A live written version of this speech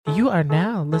You are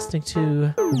now listening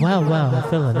to Well,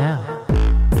 Villanelle.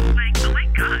 Like, oh my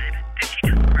god, did she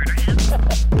just murder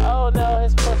him? Oh no,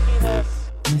 his poor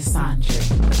penis. Misandry.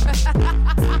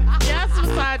 Yes,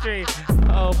 misandry.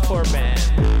 Oh, poor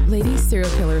man. Ladies,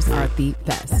 serial killers are the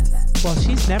best. Well,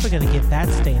 she's never going to get that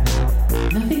stain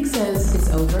out. Nothing says it's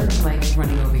over like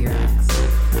running over your ex.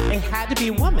 It had to be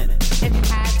a woman. It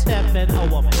had to have been a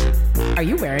woman. Are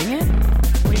you wearing it?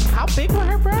 Wait, how big were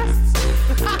her breasts?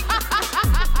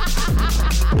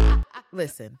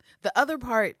 Listen, the other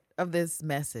part of this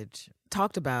message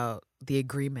talked about the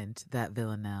agreement that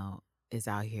Villanelle is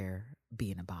out here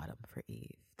being a bottom for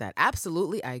Eve. That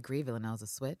absolutely, I agree, Villanelle's a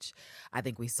switch. I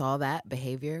think we saw that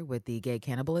behavior with the gay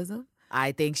cannibalism.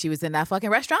 I think she was in that fucking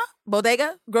restaurant,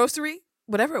 bodega, grocery,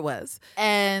 whatever it was.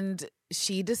 And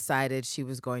she decided she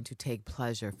was going to take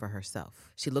pleasure for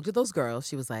herself. She looked at those girls.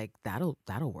 She was like, that'll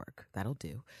work. That'll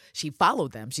do. She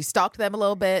followed them. She stalked them a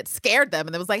little bit, scared them,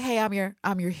 and then was like, hey, I'm your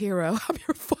hero. I'm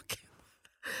your fucking...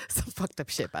 Some fucked up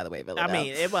shit, by the way, Villanelle. I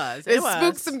mean, it was. It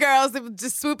spooked some girls that would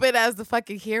just swoop in as the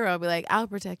fucking hero. Be like, I'll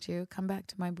protect you. Come back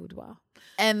to my boudoir.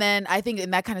 And then I think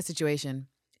in that kind of situation,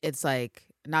 it's like,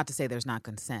 not to say there's not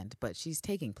consent, but she's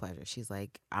taking pleasure. She's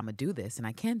like, I'm going to do this and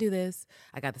I can do this.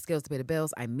 I got the skills to pay the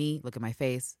bills. I'm me. Look at my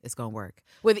face. It's going to work.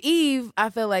 With Eve, I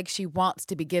feel like she wants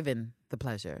to be given the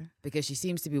pleasure because she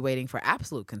seems to be waiting for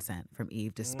absolute consent from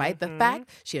Eve, despite the fact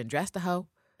she undressed the hoe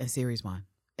in series 1.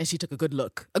 And she took a good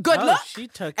look. A good look. She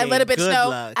took and a let a bitch good know,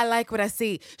 look. I like what I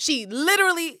see. She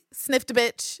literally sniffed a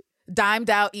bitch,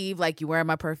 dimed out Eve like, you wearing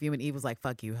my perfume? And Eve was like,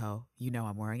 fuck you, hoe. You know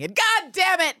I'm wearing it. God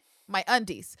damn it. My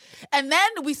undies. And then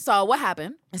we saw what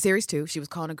happened in series 2. She was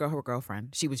calling a girl her girlfriend.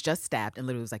 She was just stabbed and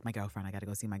literally was like, my girlfriend, I got to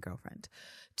go see my girlfriend.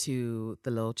 To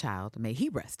the little child, may he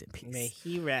rest in peace. May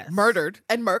he rest. Murdered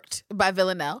and murked by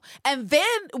Villanelle. And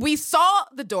then we saw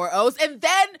the door O's, and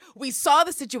then we saw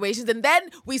the situations, and then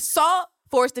we saw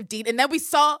Forest of Dean, and then we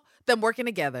saw them working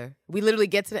together. We literally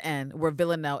get to the end where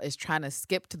Villanelle is trying to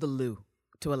skip to the loo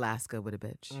to Alaska with a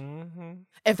bitch. Mm-hmm.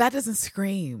 If that doesn't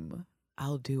scream,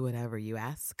 I'll do whatever you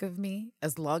ask of me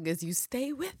as long as you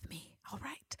stay with me. All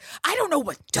right. I don't know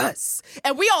what does.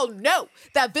 And we all know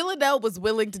that Villanelle was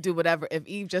willing to do whatever if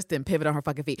Eve just didn't pivot on her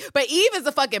fucking feet. But Eve is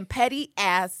a fucking petty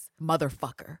ass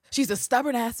motherfucker. She's a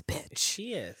stubborn ass bitch.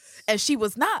 She is. And she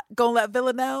was not going to let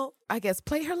Villanelle, I guess,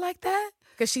 play her like that.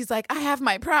 Because she's like, I have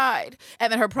my pride.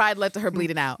 And then her pride led to her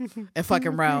bleeding out in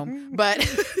fucking Rome.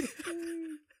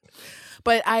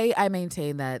 But I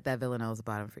maintain that Villanelle is the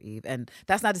bottom for Eve. And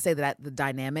that's not to say that the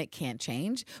dynamic can't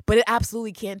change, but it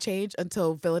absolutely can't change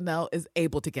until Villanelle is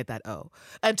able to get that O.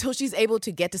 Until she's able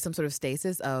to get to some sort of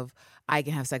stasis of, I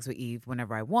can have sex with Eve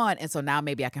whenever I want. And so now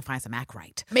maybe I can find some act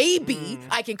right. Maybe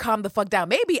I can calm the fuck down.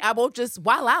 Maybe I won't just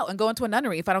wild out and go into a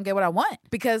nunnery if I don't get what I want.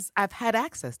 Because I've had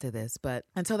access to this. But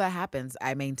until that happens,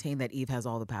 I maintain that Eve has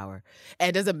all the power. And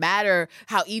it doesn't matter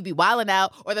how Eve be wilding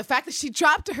out or the fact that she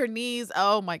dropped to her knees.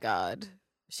 Oh my God.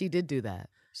 She did do that.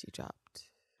 She dropped.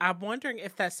 I'm wondering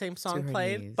if that same song her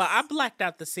played, knees. but I blacked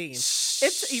out the scene.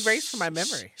 It's erased from my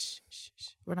memory.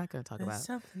 We're not going to talk about it.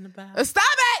 Something about Stop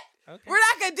it! Okay. We're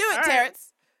not going to do it, All right.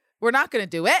 Terrence. We're not going to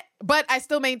do it. But I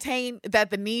still maintain that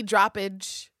the knee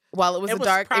droppage, while it was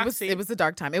dark, proxy. it was a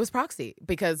dark time. It was proxy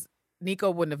because Nico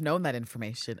wouldn't have known that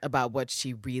information about what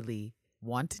she really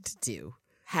wanted to do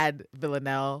had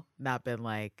Villanelle not been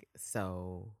like,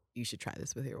 so you should try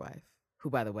this with your wife, who,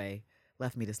 by the way,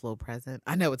 left me this little present.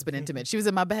 I know it's been intimate. She was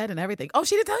in my bed and everything. Oh,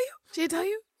 she didn't tell you? She didn't tell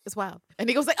you? It's wild. And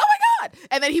Nico's like, oh my God.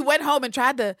 And then he went home and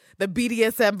tried the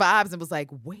BDSM vibes and was like,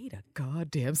 wait a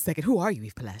goddamn second. Who are you,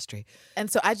 Eve Pilastri? And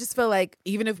so I just feel like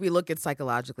even if we look at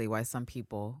psychologically why some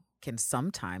people can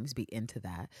sometimes be into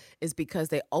that is because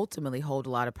they ultimately hold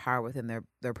a lot of power within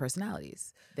their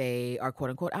personalities. They are quote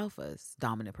unquote alphas,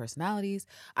 dominant personalities.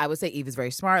 I would say Eve is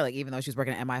very smart. Like even though she's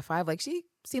working at MI5, like she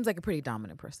seems like a pretty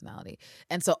dominant personality.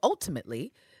 And so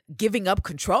ultimately giving up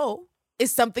control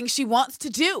is something she wants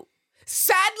to do.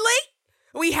 Sadly,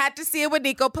 we had to see it with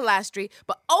Nico Pilastri,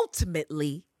 but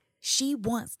ultimately she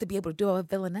wants to be able to do it with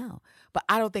Villanelle. But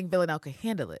I don't think Villanelle could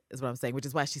handle it, is what I'm saying, which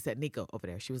is why she said Nico over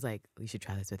there. She was like, you should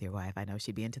try this with your wife. I know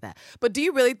she'd be into that. But do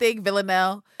you really think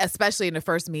Villanelle, especially in the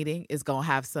first meeting, is going to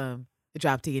have some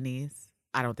drop to your knees?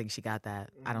 I don't think she got that.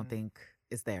 I don't think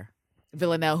it's there.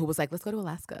 Villanelle, who was like, let's go to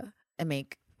Alaska and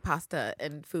make pasta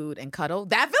and food and cuddle.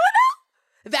 That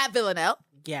Villanelle.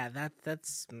 Yeah,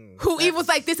 that's... Who Eve was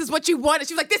like, this is what you wanted.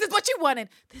 She was like, this is what you wanted.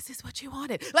 This is what you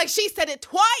wanted. Like, she said it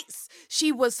twice.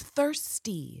 She was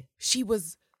thirsty. She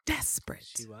was desperate.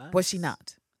 She was. Was she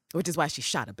not? Which is why she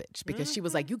shot a bitch. Because she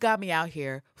was like, you got me out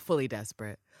here fully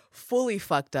desperate, fully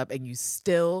fucked up, and you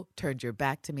still turned your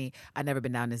back to me. I've never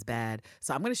been down this bad.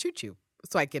 So I'm going to shoot you.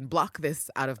 so I can block this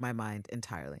out of my mind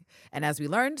entirely. And as we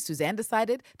learned, Suzanne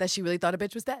decided that she really thought a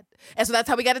bitch was dead. And so that's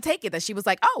how we got to take it, that she was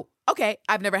like, oh, okay,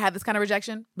 I've never had this kind of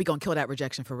rejection. We gonna kill that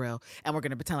rejection for real. And we're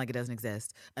gonna pretend like it doesn't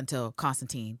exist until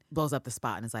Constantine blows up the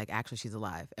spot and is like, actually, she's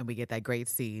alive. And we get that great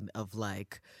scene of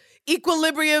like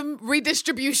equilibrium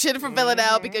redistribution for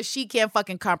Villanelle because she can't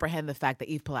fucking comprehend the fact that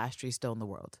Eve Pilastri is still in the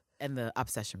world. And the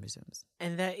obsession resumes.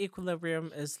 And that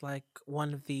equilibrium is like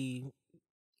one of the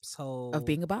soul Of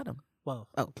being a bottom. Well,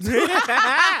 Oh.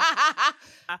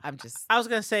 I'm just. I was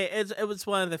gonna say it was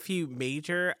one of the few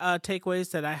major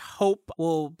takeaways that I hope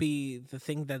will be the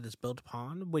thing that is built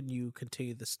upon when you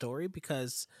continue the story,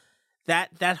 because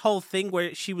that whole thing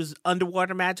where she was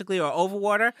underwater magically or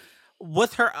overwater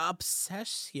with her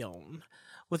obsession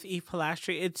with Eve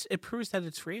Pilastri, it proves that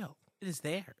it's real. It is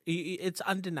there. It's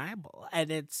undeniable,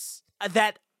 and it's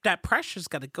that pressure's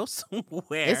got to go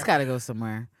somewhere. It's got to go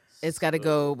somewhere. It's got to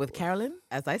go with Carolyn,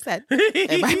 as I said,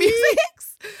 in my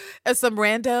musics. As some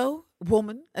rando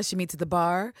woman as she meets at the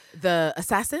bar. The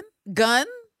assassin,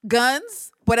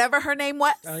 guns, whatever her name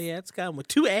was. Oh, yeah, it's Gun with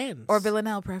 2 N's. Or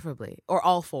Villanelle, preferably. Or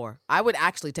all 4. I would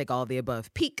actually take all of the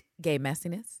above. Peak gay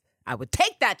messiness. I would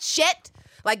take that shit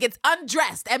like it's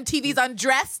undressed. MTV's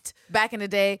Undressed. Back in the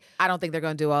day, I don't think they're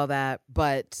going to do all that.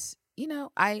 But,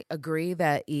 I agree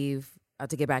that Eve,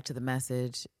 to get back to the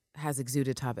message, has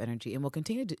exuded top energy and will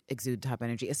continue to exude top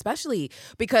energy, especially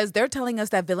because they're telling us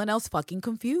that Villanelle's fucking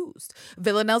confused.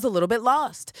 Villanelle's a little bit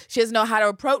lost. She doesn't know how to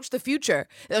approach the future.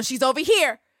 She's over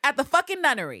here at the fucking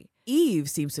nunnery. Eve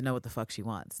seems to know what the fuck she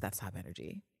wants. That's top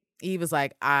energy. Eve is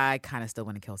like, I kind of still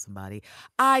want to kill somebody.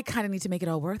 I kind of need to make it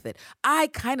all worth it. I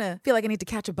kind of feel like I need to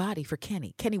catch a body for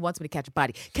Kenny. Kenny wants me to catch a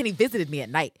body. Kenny visited me at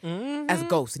night as a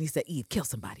ghost, and he said, Eve, kill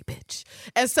somebody, bitch.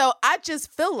 And so I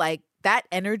just feel like that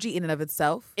energy in and of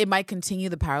itself, it might continue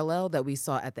the parallel that we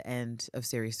saw at the end of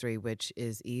series 3, which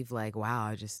is Eve like,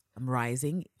 wow, I'm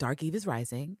rising. Dark Eve is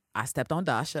rising. I stepped on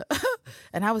Dasha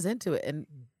and I was into it. And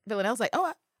Villanelle's like,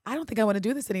 oh, I don't think I want to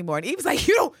do this anymore. And Eve's like,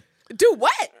 you don't do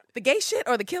what? The gay shit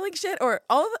or the killing shit or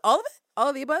all of it? All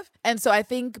of the above? And so I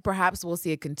think perhaps we'll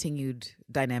see a continued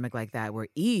dynamic like that where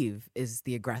Eve is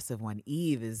the aggressive one.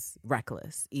 Eve is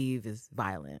reckless. Eve is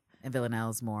violent. And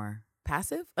Villanelle's more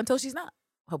passive until she's not.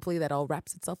 Hopefully that all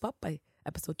wraps itself up by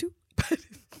episode 2.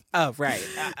 Oh, right.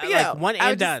 Like one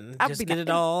and done. Just get it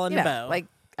all in the bow. Like,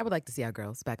 I would like to see our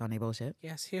girls back on their bullshit.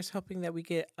 Yes, here's hoping that we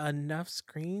get enough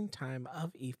screen time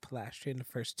of Eve Pilastri in the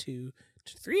first 2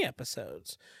 to 3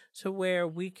 episodes. So where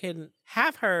we can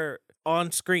have her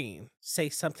on screen say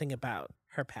something about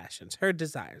her passions, her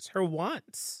desires, her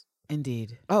wants.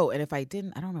 Indeed. Oh, and I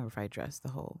don't remember if I addressed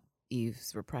the whole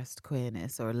Eve's repressed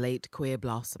queerness or late queer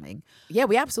blossoming. Yeah,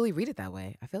 we absolutely read it that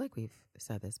way. I feel like we've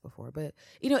said this before, but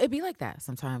it'd be like that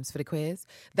sometimes for the queers,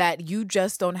 that you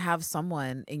just don't have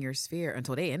someone in your sphere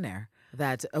until they in there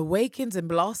that awakens and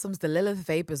blossoms the Lilith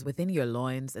vapors within your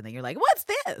loins, and then you're like, what's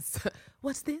this?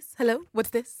 What's this? Hello? What's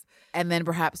this? And then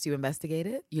perhaps you investigate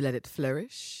it, you let it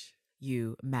flourish,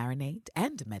 you marinate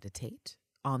and meditate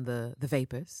on the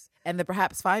vapors, and then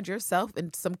perhaps find yourself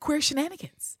in some queer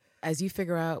shenanigans as you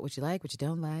figure out what you like, what you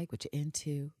don't like, what you're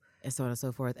into, and so on and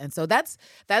so forth. And so that's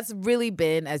really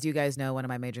been, as you guys know, one of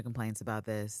my major complaints about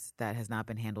this that has not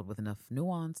been handled with enough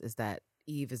nuance is that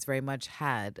Eve has very much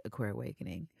had a queer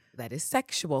awakening that is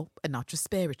sexual and not just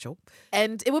spiritual.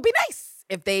 And it would be nice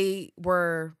if they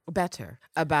were better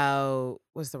about,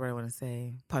 what's the word I want to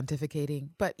say, pontificating,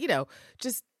 but,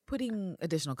 just putting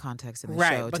additional context in the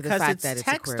show to the fact that it's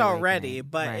text a queer already, awakening.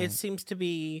 but Right. it seems to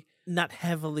be not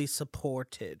heavily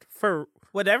supported for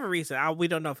whatever reason. We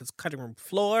don't know if it's cutting room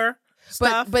floor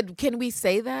stuff. But can we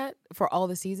say that for all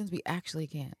the seasons? We actually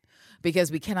can't,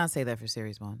 because we cannot say that for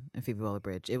series 1 and Phoebe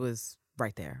Waller-Bridge. It was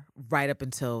right there, right up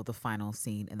until the final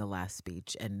scene in the last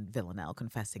speech and Villanelle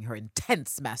confessing her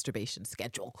intense masturbation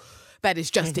schedule that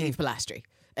is just to Eve Pilastri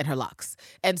and her locks.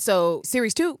 And so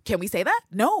series 2, can we say that?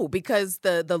 No, because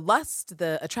the lust,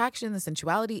 the attraction, the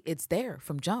sensuality, it's there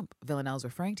from jump. Villanelle's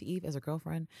referring to Eve as her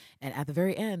girlfriend. And at the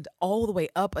very end, all the way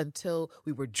up until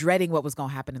we were dreading what was going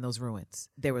to happen in those ruins,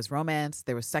 there was romance,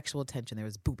 there was sexual tension, there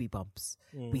was booby bumps.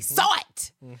 We saw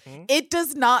it. It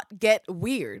does not get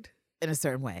weird in a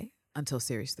certain way until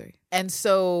series 3. And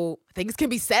so things can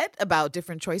be said about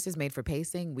different choices made for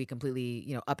pacing. We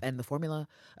completely, upend the formula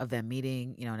of them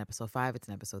meeting, in episode 5, it's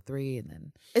in episode 3. And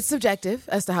then it's subjective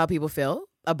as to how people feel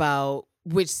about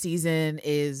which season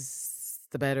is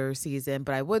the better season.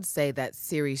 But I would say that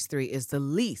series 3 is the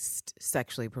least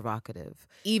sexually provocative,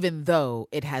 even though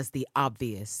it has the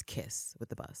obvious kiss with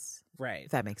the bus. Right.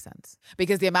 If that makes sense.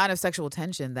 Because the amount of sexual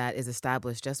tension that is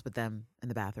established just with them in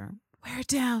the bathroom, Wear it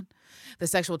down. The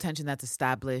sexual tension that's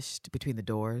established between the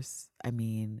doors. I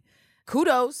mean,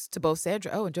 kudos to both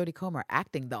Sandra Oh and Jodie Comer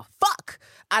acting the fuck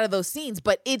out of those scenes,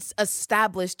 but it's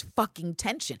established fucking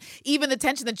tension. Even the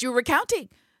tension that you were recounting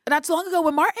not too long ago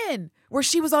with Martin, where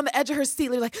she was on the edge of her seat,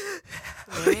 like,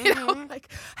 you know, like,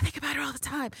 I think about her all the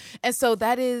time. And so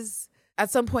that is, at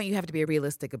some point, you have to be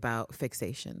realistic about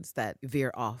fixations that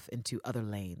veer off into other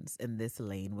lanes. And this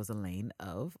lane was a lane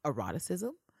of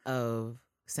eroticism, of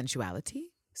sensuality,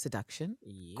 seduction,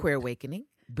 queer awakening,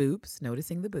 boobs,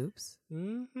 noticing the boobs.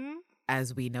 Mm-hmm.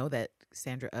 As we know that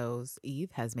Sandra Oh's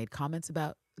Eve has made comments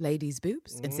about ladies'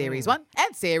 boobs in series 1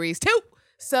 and series 2.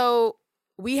 So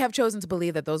we have chosen to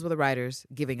believe that those were the writers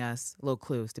giving us little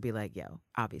clues to be like, yo,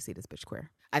 obviously this bitch queer.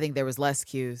 I think there was less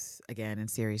cues, again, in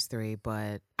series 3,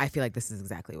 but I feel like this is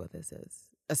exactly what this is.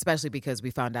 Especially because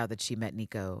we found out that she met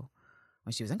Nico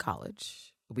when she was in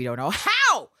college. We don't know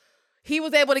how he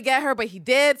was able to get her, but he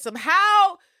did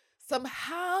somehow.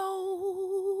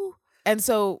 And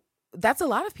so that's a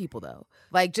lot of people, though.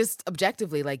 Like, just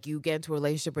objectively, like, you get into a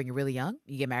relationship when you're really young,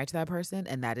 you get married to that person,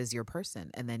 and that is your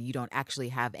person. And then you don't actually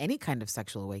have any kind of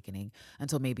sexual awakening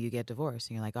until maybe you get divorced.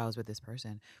 And you're like, oh, I was with this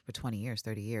person for 20 years,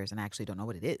 30 years, and I actually don't know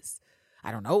what it is.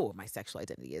 I don't know what my sexual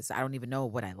identity is. I don't even know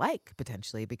what I like,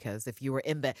 potentially, because if you were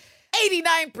in the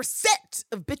 89%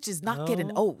 of bitches not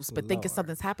getting O's but thinking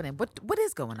something's happening, what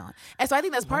is going on? And so I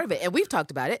think that's part of it. And we've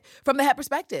talked about it from the het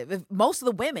perspective. If most of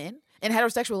the women in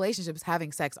heterosexual relationships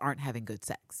having sex aren't having good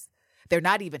sex, they're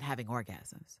not even having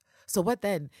orgasms. So what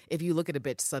then if you look at a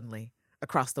bitch suddenly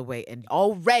across the way and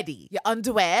already your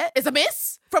underwear is a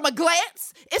miss from a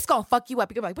glance? It's gonna fuck you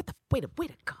up. You're gonna be like, wait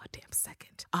a goddamn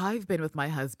second. I've been with my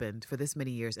husband for this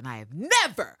many years and I have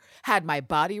never had my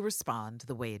body respond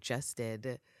the way it just did.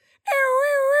 And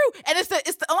it's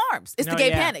the alarms. It's the gay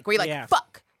panic where you're like,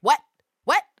 fuck, what?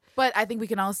 But I think we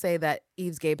can all say that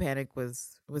Eve's gay panic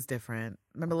was different.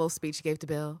 Remember the little speech she gave to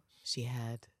Bill? She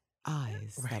had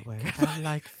eyes that were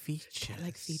like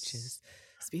features.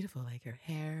 It's beautiful. Like her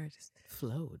hair just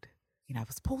flowed. You know, I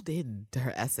was pulled in to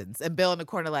her essence. And Bill in the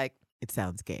corner like, it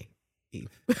sounds gay,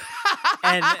 Eve.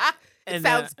 and it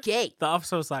sounds gay. The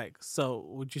officer was like, so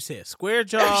would you say a square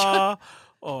jaw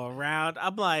or a round?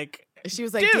 I'm like, she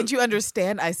was like, dude, didn't you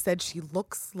understand? I said she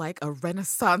looks like a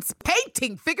Renaissance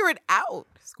painting. Figure it out.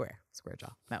 Square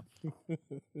jaw. No.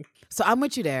 So I'm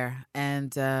with you there.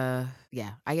 And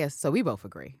yeah, I guess. So we both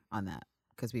agree on that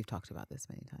because we've talked about this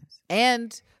many times.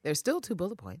 And there's still 2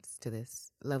 bullet points to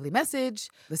this lovely message.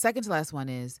 The second to last one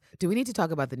is, do we need to talk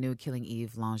about the new Killing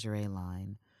Eve lingerie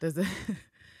line? Does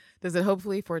it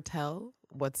hopefully foretell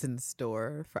what's in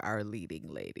store for our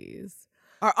leading ladies?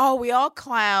 Or are we all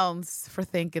clowns for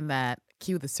thinking that?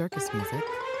 Cue the circus music.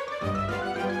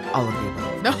 All of the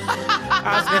above. No.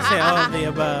 I was going to say all of the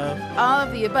above. All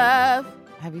of the above.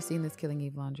 Have you seen this Killing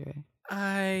Eve lingerie?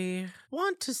 I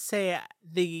want to say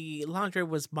the lingerie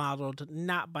was modeled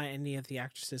not by any of the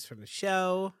actresses from the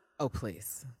show. Oh,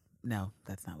 please. No,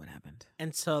 that's not what happened.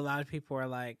 And so a lot of people are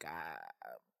like,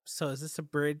 so is this a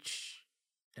bridge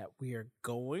that we are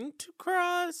going to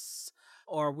cross?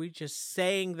 Or are we just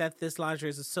saying that this lingerie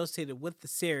is associated with the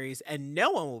series and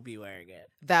no one will be wearing it?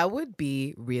 That would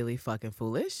be really fucking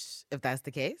foolish if that's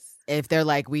the case. If they're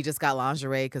like, we just got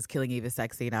lingerie because Killing Eve is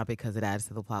sexy, not because it adds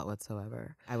to the plot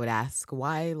whatsoever. I would ask,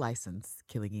 why license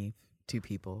Killing Eve to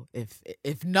people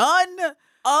if none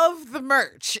of the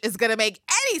merch is going to make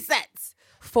any sense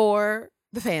for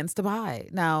the fans to buy?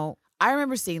 Now, I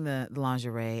remember seeing the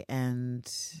lingerie and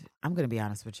I'm going to be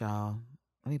honest with y'all.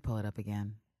 Let me pull it up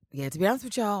again. Yeah, to be honest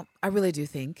with y'all, I really do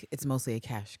think it's mostly a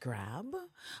cash grab,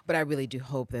 but I really do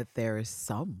hope that there is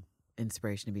some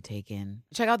inspiration to be taken.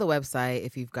 Check out the website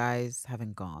if you guys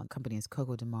haven't gone. Company is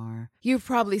Coco de Mar. You've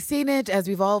probably seen it as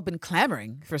we've all been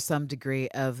clamoring for some degree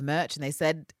of merch, and they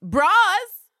said bras,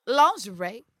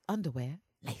 lingerie, underwear,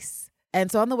 lace.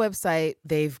 And so on the website,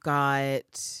 they've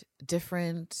got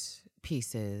different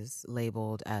pieces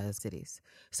labeled as cities.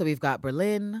 So we've got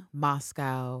Berlin,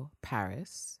 Moscow,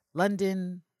 Paris,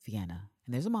 London, Vienna.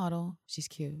 And there's a model. She's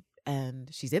cute. And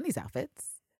she's in these outfits.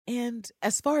 And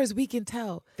as far as we can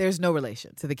tell, there's no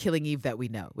relation to the Killing Eve that we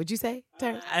know. Would you say,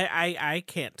 Terrence? I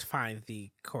can't find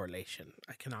the correlation.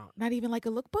 I cannot. Not even like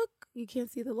a lookbook? You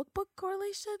can't see the lookbook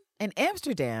correlation? In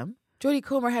Amsterdam, Jodie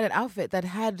Comer had an outfit that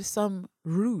had some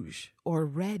rouge or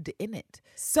red in it.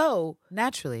 So,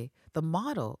 naturally, the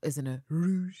model is in a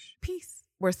rouge piece.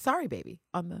 We're sorry, baby,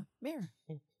 on the mirror.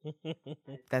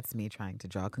 That's me trying to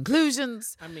draw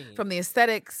conclusions from the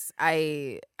aesthetics.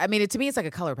 I mean, to me, it's like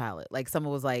a color palette. Like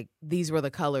someone was like, these were the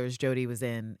colors Jodie was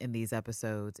in these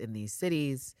episodes, in these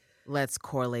cities. Let's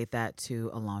correlate that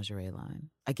to a lingerie line.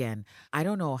 Again, I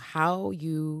don't know how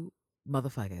you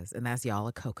motherfuckers, and that's y'all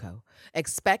a Coco.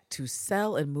 Expect to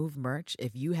sell and move merch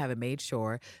if you haven't made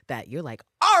sure that you're like,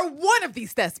 are one of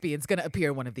these thespians gonna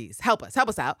appear in one of these? Help us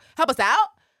out.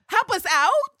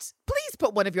 Please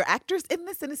put one of your actors in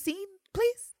a scene,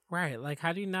 please. Right. Like,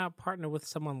 how do you not partner with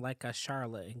someone like a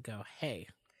Charlotte and go, hey,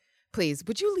 Please,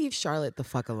 would you leave Charlotte the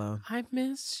fuck alone? I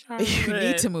miss Charlotte. You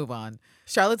need to move on.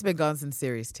 Charlotte's been gone since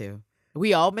series 2.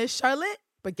 We all miss Charlotte,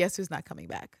 but guess who's not coming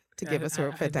back to give us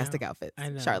her fantastic outfits? I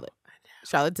know. Charlotte.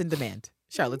 Charlotte's in demand.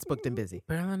 Charlotte's booked and busy.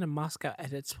 Berlin and Moscow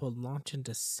edits will launch in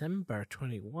December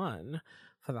 21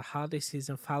 for the holiday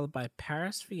season, followed by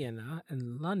Paris, Vienna,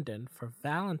 and London for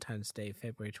Valentine's Day,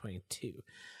 February 22.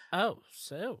 Oh,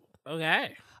 so,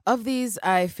 okay. Of these,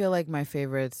 I feel like my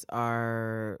favorites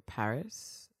are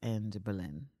Paris and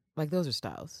Berlin. Like, those are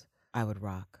styles I would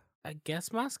rock. I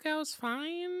guess Moscow's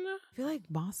fine. I feel like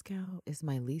Moscow is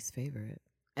my least favorite.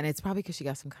 And it's probably because she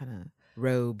got some kind of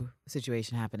robe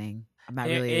situation happening. I'm not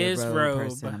really a robe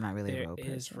person. I'm not really a robe person.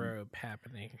 There is robe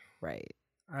happening. Right.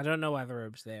 I don't know why the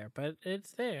robe's there, but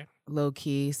it's there. Low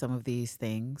key, some of these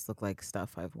things look like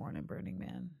stuff I've worn in Burning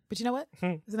Man. But you know what?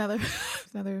 It's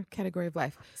another category of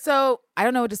life. So I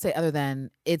don't know what to say other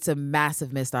than it's a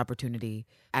massive missed opportunity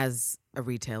as a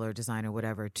retailer, designer,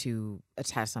 whatever, to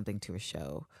attach something to a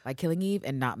show like Killing Eve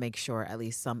and not make sure at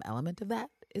least some element of that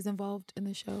is involved in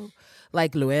the show.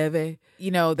 Like Loewe,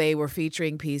 you know, they were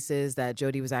featuring pieces that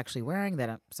Jodie was actually wearing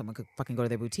that someone could fucking go to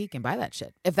their boutique and buy that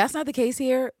shit. If that's not the case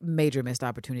here, major missed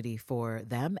opportunity for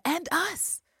them and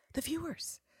us, the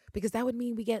viewers, because that would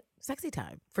mean we get sexy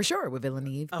time for sure with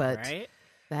Villeneuve. But right.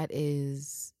 That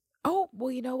is, oh,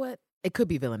 well, you know what? It could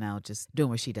be Villanelle just doing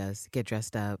what she does, get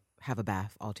dressed up, have a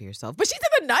bath all to yourself. But she's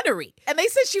in the nunnery. And they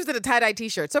said she was in a tie-dye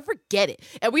t-shirt, so forget it.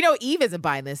 And we know Eve isn't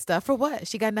buying this stuff. For what?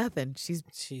 She got nothing. She's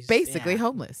basically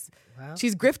homeless. Well.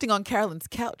 She's grifting on Carolyn's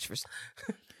couch for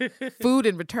food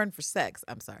in return for sex.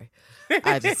 I'm sorry.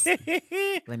 Let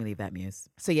me leave that muse.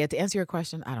 So yeah, to answer your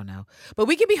question, I don't know. But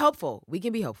we can be hopeful. We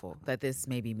can be hopeful that this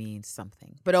maybe means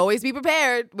something. But always be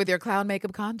prepared with your clown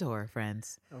makeup contour,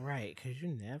 friends. Right, because you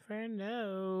never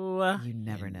know. You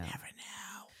never know. Never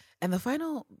know. And the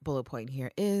final bullet point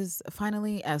here is,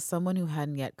 finally, as someone who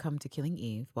hadn't yet come to Killing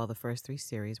Eve while the first 3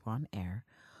 series were on air,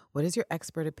 what is your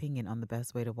expert opinion on the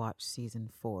best way to watch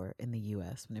season 4 in the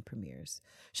U.S. when it premieres?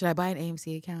 Should I buy an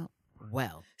AMC account?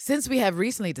 Well, since we have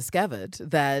recently discovered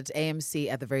that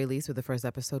AMC, at the very least with the first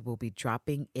episode, will be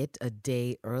dropping it a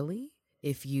day early,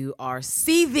 if you are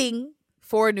seething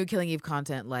for new Killing Eve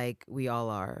content like we all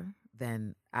are,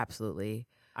 then absolutely.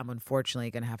 I'm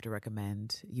unfortunately going to have to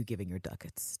recommend you giving your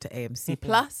ducats to AMC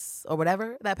Plus or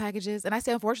whatever that package is. And I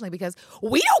say unfortunately because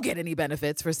we don't get any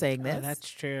benefits for saying this. Oh, that's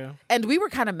true. And we were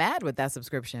kind of mad with that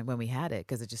subscription when we had it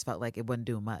because it just felt like it wouldn't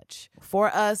do much for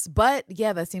us. But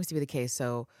yeah, that seems to be the case.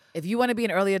 So if you want to be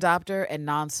an early adopter and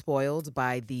non-spoiled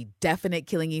by the definite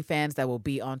Killing Eve fans that will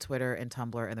be on Twitter and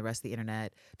Tumblr and the rest of the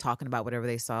internet talking about whatever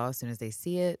they saw as soon as they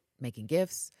see it, making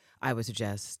GIFs, I would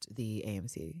suggest the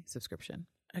AMC subscription.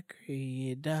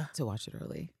 Agreed. To watch it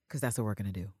early, because that's what we're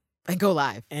going to do. And go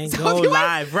live. And so go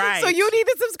live, right. So you need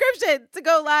the subscription to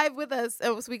go live with us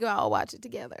so we can all watch it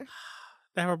together.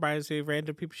 That reminds me of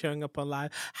random people showing up on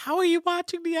live. How are you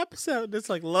watching the episode? It's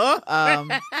like, look. Well.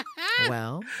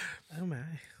 Oh, my.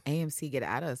 AMC get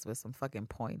at us with some fucking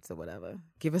points or whatever.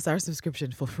 Give us our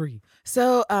subscription for free.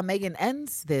 So Megan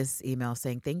ends this email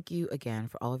saying, thank you again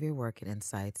for all of your work and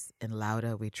insights. In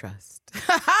Lauda we trust.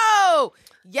 Oh,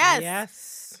 yes.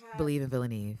 Yes. Believe in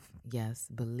Villeneuve. Yes,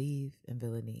 believe in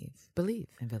Villeneuve. Believe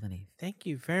in Villeneuve. Thank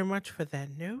you very much for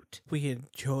that note. We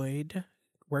enjoyed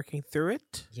working through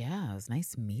it. Yeah, it was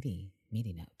nice, meaty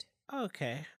note.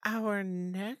 Okay. Our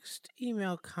next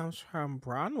email comes from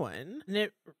Bronwyn, and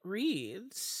it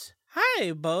reads,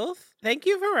 Hi, both. Thank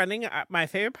you for running my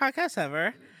favorite podcast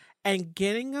ever and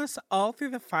getting us all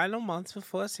through the final months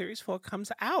before Series 4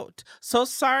 comes out. So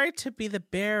sorry to be the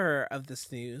bearer of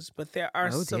this news, but there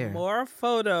are some more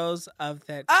photos of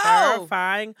that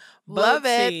terrifying boat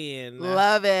scene.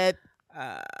 Love it.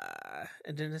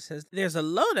 And then it says there's a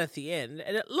load at the end,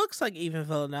 and it looks like Eve and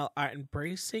Villanelle are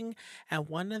embracing, and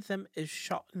one of them is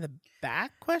shot in the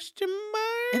back? Question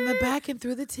mark. In the back and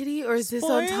through the titty, or is this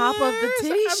on top of the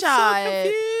titty shot?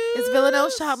 Is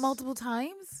Villanelle shot multiple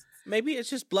times? Maybe it's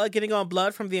just blood getting on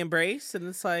blood from the embrace, and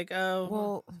it's like, oh.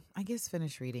 Well, I guess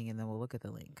finish reading, and then we'll look at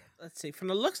the link. Let's see. From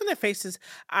the looks on their faces,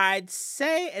 I'd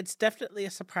say it's definitely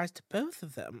a surprise to both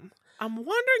of them. I'm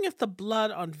wondering if the blood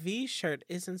on V's shirt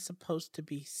isn't supposed to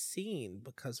be seen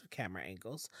because of camera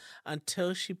angles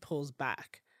until she pulls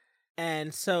back.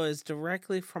 And so is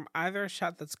directly from either a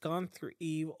shot that's gone through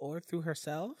Eve or through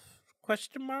herself?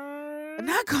 Question mark?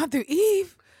 Not gone through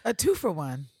Eve. A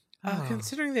 2-for-1. Oh.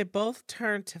 Considering they both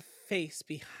turned to face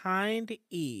behind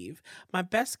Eve, my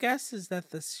best guess is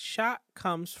that the shot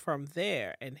comes from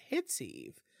there and hits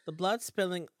Eve, the blood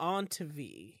spilling onto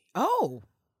V. Oh,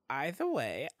 Either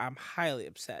way, I'm highly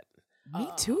upset. me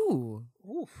too.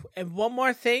 Oof. And one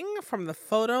more thing from the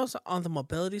photos on the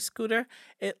mobility scooter,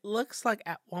 it looks like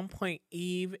at one point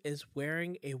Eve is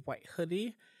wearing a white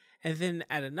hoodie, and then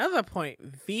at another point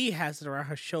V has it around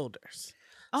her shoulders.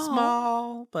 Oh.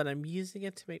 Small, but I'm using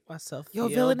it to make myself Yo,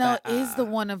 feel Villanelle better. is the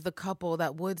one of the couple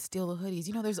that would steal the hoodies.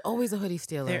 You know, there's always a hoodie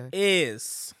stealer. There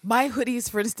is. My hoodies,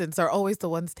 for instance, are always the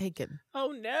ones taken.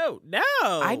 Oh no.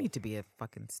 I need to be a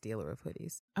fucking stealer of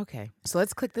hoodies. Okay, so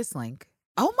let's click this link.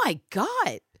 Oh my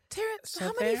God. Terrence, So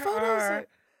how many there photos? are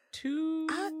two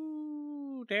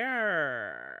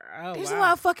there. Oh, There's wow. a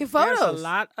lot of fucking photos. There's a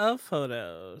lot of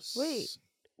photos. Wait,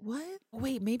 what?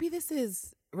 Wait, maybe this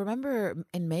is. Remember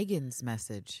in Megan's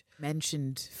message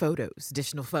mentioned photos,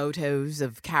 additional photos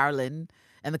of Carolyn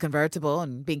and the convertible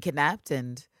and being kidnapped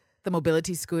and the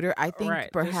mobility scooter. I think Right,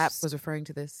 perhaps this- was referring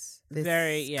to this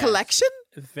Very, yes. collection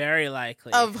Very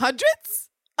likely. of hundreds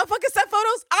of fucking set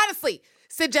photos. Honestly,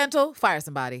 Sid Gentle, fire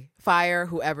somebody. Fire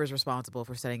whoever's responsible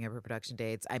for setting up her production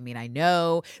dates. I mean, I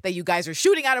know that you guys are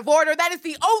shooting out of order. That is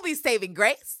the only saving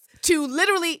grace. To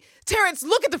literally, Terrence,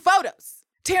 look at the photos.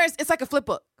 Terrence, it's like a flip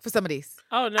book for some of these.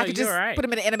 Oh, no, I could you're just right. put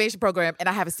them in an animation program and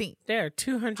I have a scene. There are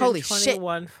Holy shit.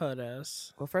 221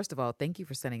 photos. Well, first of all, thank you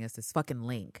for sending us this fucking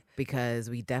link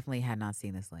because we definitely had not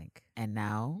seen this link. And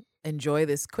now, enjoy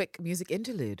this quick music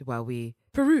interlude while we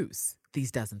peruse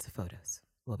these dozens of photos.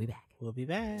 We'll be back. We'll be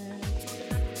back.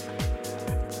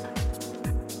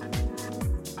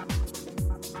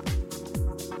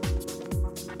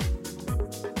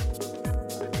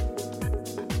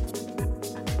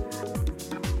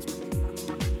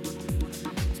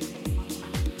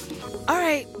 All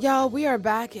right, y'all, we are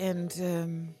back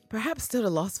and perhaps still at a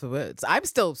loss for words. I'm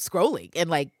still scrolling and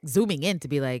like zooming in to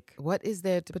be like, what is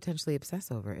there to potentially obsess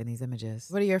over in these images?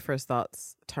 What are your first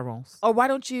thoughts, Terrence? Or why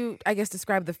don't you, I guess,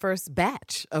 describe the first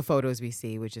batch of photos we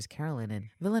see, which is Carolyn and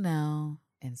Villanelle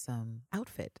in some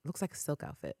outfit. Looks like a silk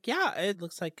outfit. Yeah, it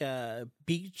looks like a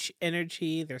beach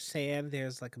energy. There's sand.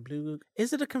 There's like a blue.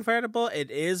 Is it a convertible? It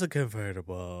is a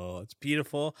convertible. It's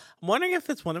beautiful. I'm wondering if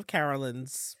it's one of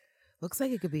Carolyn's Looks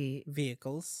like it could be.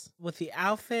 vehicles. With the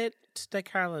outfit that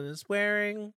Carolyn is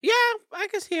wearing, yeah, I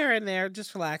guess here and there,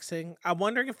 just relaxing. I'm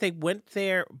wondering if they went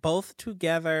there both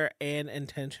together and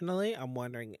intentionally. I'm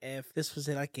wondering if this was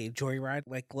like a joyride,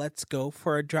 like let's go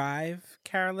for a drive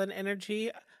Carolyn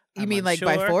energy. You I'm mean like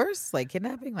by unsure. force? Like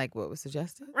kidnapping? Like what was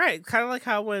suggested? Right, kind of like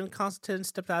how when Constantine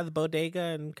stepped out of the bodega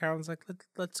and Carolyn's like,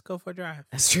 let's go for a drive.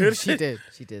 That's true. She did.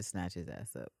 She did snatch his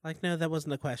ass up. Like, no, that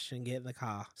wasn't a question. Get in the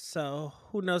car. So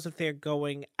who knows if they're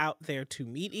going out there to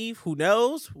meet Eve? Who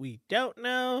knows? We don't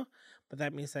know. But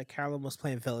that means that Carolyn was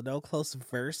playing Villanelle close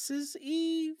versus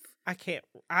Eve.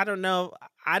 I don't know.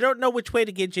 I don't know which way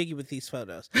to get jiggy with these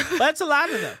photos. But it's a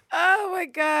lot of them. Oh my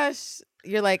gosh.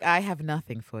 You're like, I have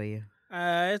nothing for you.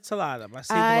 It's a lot of them. I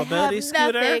see I the mobility have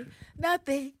scooter.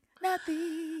 nothing.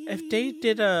 If they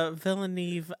did a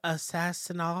Villaneve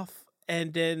assassin off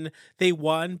and then they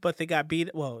won, but they got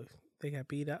beat. Well, they got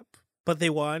beat up, but they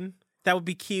won. That would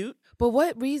be cute. But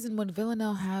what reason would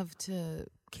Villanelle have to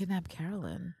kidnap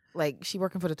Carolyn? Like, she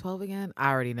working for the 12 again? I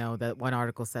already know that one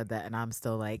article said that, and I'm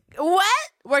still like, what?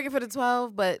 Working for the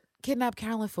 12, but kidnap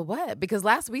Carolyn for what? Because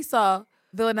last we saw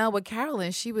Villanelle with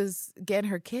Carolyn, she was getting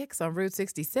her kicks on Route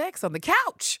 66 on the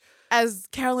couch as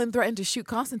Carolyn threatened to shoot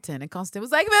Constantine. And Constantine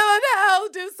was like, Villanelle,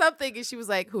 do something. And she was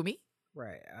like, who, me?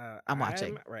 Right. I'm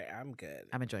watching. I'm good.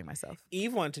 I'm enjoying myself.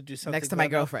 Eve wanted to do something Next to my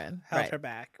Villanelle girlfriend. held Right. her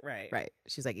back. Right. Right.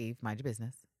 She's like, Eve, mind your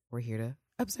business. We're here to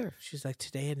observe. She's like,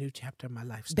 today a new chapter in my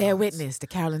life starts. Bear witness to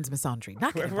Carolyn's misandry.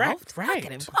 Not get involved. Right. Not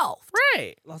get involved.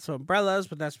 Right. Lots of umbrellas,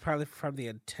 but that's probably from the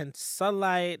intense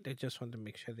sunlight. They just wanted to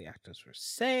make sure the actors were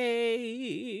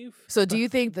safe. So do you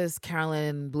think this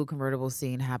Carolyn blue convertible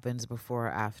scene happens before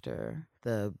or after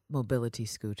the mobility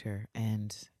scooter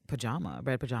and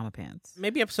red pajama pants?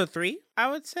 Maybe episode 3, I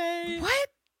would say. What?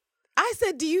 I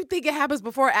said, do you think it happens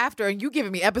before or after? And you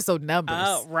giving me episode numbers.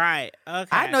 Oh, right. Okay.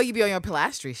 I know you be on your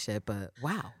Pilastri shit, but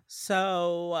wow.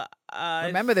 So,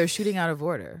 Remember, they're shooting out of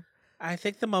order. I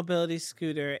think the mobility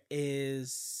scooter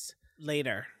is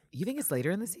later. You think it's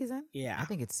later in the season? Yeah. I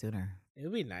think it's sooner. It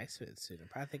would be nice if it's sooner,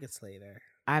 but I think it's later.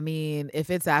 I mean, if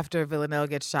it's after Villanelle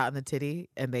gets shot in the titty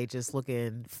and they just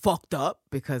looking fucked up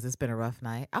because it's been a rough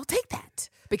night, I'll take that.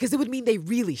 Because it would mean they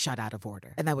really shot out of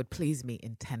order. And that would please me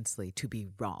intensely to be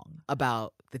wrong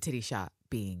about the titty shot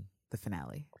being the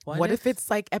finale. What if it's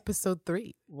like episode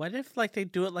 3? What if like they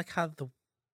do it like how The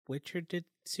Witcher did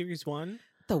series 1?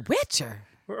 The Witcher?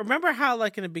 Remember how,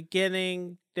 like, in the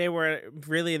beginning, they were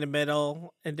really in the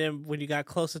middle, and then when you got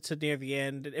closer to near the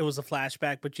end, it was a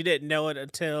flashback, but you didn't know it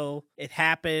until it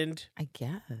happened? I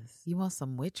guess. You want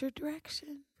some Witcher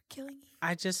direction for Killing Eve?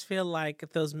 I just feel like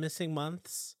those missing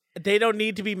months, they don't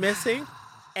need to be missing.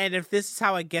 And if this is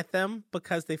how I get them,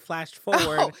 because they flashed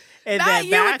forward and not then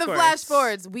you backwards. with the flash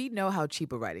forwards. We know how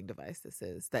cheap a writing device this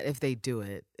is. That if they do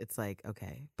it, it's like,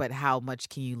 okay, but how much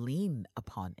can you lean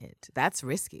upon it? That's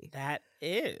risky. That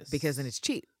is. Because then it's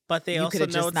cheap. But they You also could've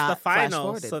know just it's not the final,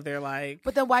 flash-forwarded. so they're like...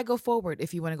 But then why go forward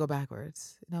if you want to go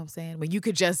backwards? You know what I'm saying? When you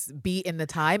could just be in the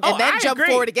time Oh, and then I jump agree.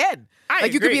 forward again. I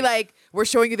You could be agree. like, we're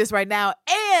showing you this right now,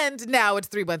 and now it's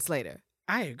 3 months later.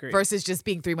 I agree. Versus just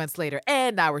being 3 months later,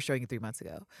 and now we're showing you 3 months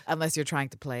ago. Unless you're trying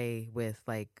to play with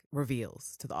like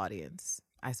reveals to the audience,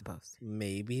 I suppose.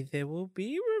 Maybe there will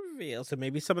be reveals. So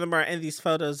maybe some of them are in these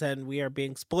photos and we are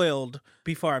being spoiled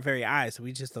before our very eyes. And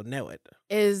we just don't know it.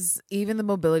 Is even the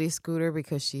mobility scooter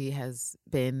because she has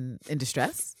been in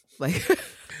distress? Like,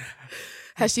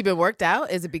 has she been worked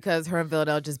out? Is it because her and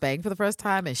Villanelle just banged for the first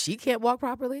time and she can't walk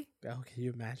properly? Oh, can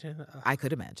you imagine? I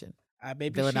could imagine.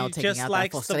 Maybe Villanelle she taking just out that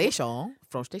likes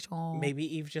frustration.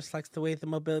 Maybe Eve just likes the way the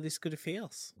mobility scooter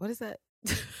feels. What is that?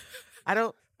 I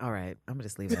don't. All right, I'm gonna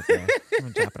just leave it there. I'm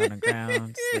gonna drop it on the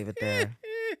ground. Just leave it there.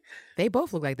 They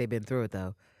both look like they've been through it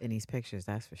though in these pictures.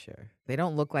 That's for sure. They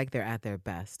don't look like they're at their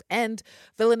best. And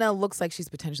Villanelle looks like she's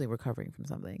potentially recovering from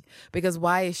something. Because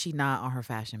why is she not on her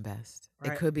fashion best?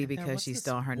 Right. It could be And then because what's she's this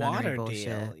still on her water nunnery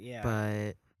bullshit. deal? Yeah.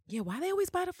 But yeah, why they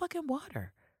always buy the fucking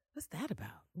water? What's that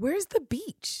about? Where's the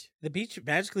beach? The beach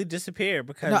magically disappeared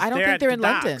because No, I don't think at they're the in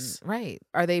London. docks. Right.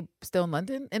 Are they still in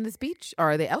London in this beach?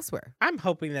 Or are they elsewhere? I'm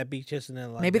hoping that beach isn't in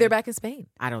London. Maybe they're back in Spain.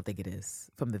 I don't think it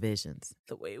is from the visions.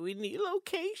 The way we need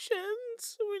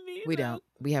locations. We don't.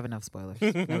 We have enough spoilers.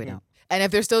 No, we don't. And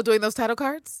if they're still doing those title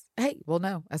cards, hey, we'll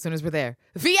know as soon as we're there.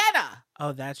 Vienna,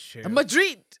 Oh, that's true.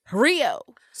 Madrid, Rio.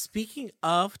 Speaking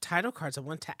of title cards, I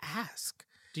want to ask,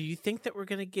 do you think that we're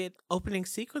going to get opening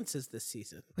sequences this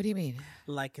season? What do you mean?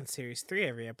 Like in series 3,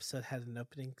 every episode had an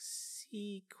opening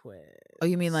sequence. Oh,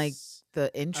 you mean like the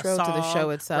intro to the show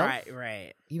song? itself?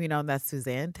 Right. You mean on that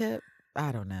Suzanne tip?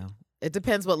 I don't know. It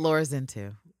depends what Laura's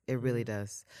into. It really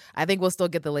does. I think we'll still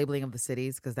get the labeling of the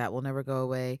cities because that will never go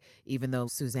away, even though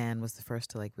Suzanne was the first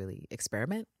to like really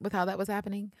experiment with how that was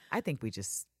happening. I think we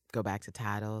just go back to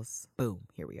titles. Boom,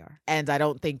 here we are. And I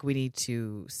don't think we need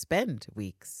to spend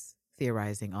weeks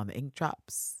theorizing on the ink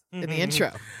drops in the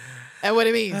intro and what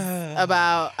it means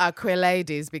about our queer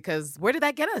ladies, because where did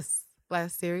that get us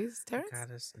last series, Terrence?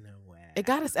 Got us nowhere. It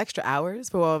got us extra hours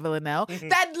for Will Villanelle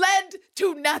that led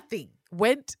to nothing.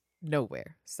 Went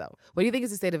nowhere. So, what do you think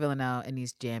is the state of Villanelle in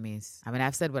these jammies? I mean,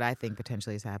 I've said what I think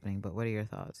potentially is happening, but what are your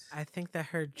thoughts? I think that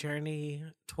her journey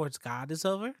towards God is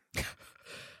over.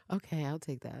 Okay, I'll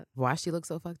take that. Why she look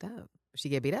so fucked up? She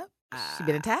get beat up? She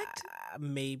been attacked?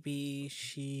 Maybe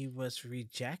she was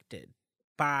rejected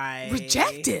by...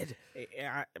 Rejected?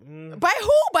 By By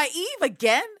who? By Eve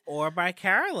again? Or by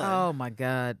Carolyn. Oh my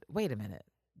God. Wait a minute.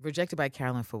 Rejected by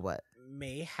Carolyn for what?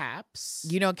 Mayhaps.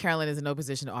 You know Carolyn is in no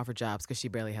position to offer jobs because she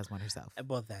barely has one herself.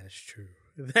 Well, that is true.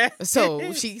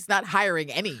 So she's not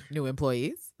hiring any new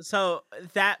employees. So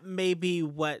that may be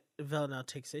what Villanelle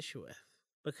takes issue with,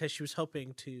 because she was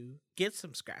hoping to get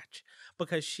some scratch,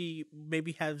 because she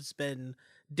maybe has been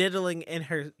diddling in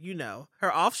her, her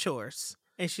offshores.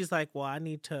 And she's like, well, I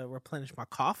need to replenish my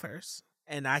coffers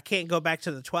and I can't go back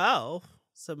to the 12.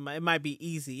 So it might be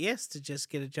easiest to just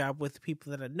get a job with the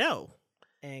people that I know.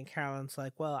 And Carolyn's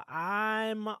like, well,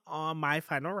 I'm on my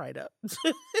final write-up.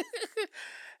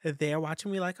 They're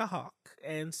watching me like a hawk.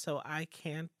 And so I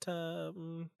can't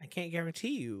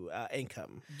guarantee you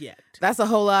income yet. That's a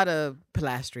whole lot of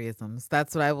pilastriisms.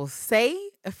 That's what I will say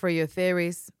for your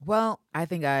theories. Well, I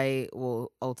think I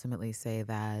will ultimately say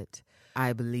that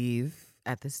I believe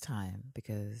at this time,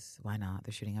 because why not?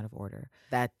 They're shooting out of order,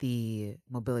 that the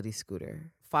mobility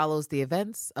scooter follows the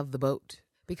events of the boat,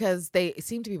 because they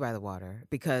seem to be by the water,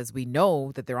 because we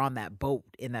know that they're on that boat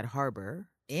in that harbor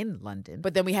in London.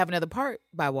 But then we have another part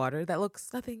by water that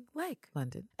looks nothing like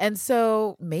London. And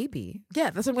so maybe,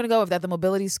 that's what I'm going to go with, that the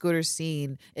mobility scooter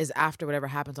scene is after whatever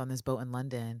happens on this boat in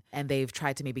London and they've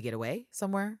tried to maybe get away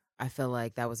somewhere. I feel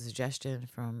like that was a suggestion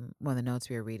from one of the notes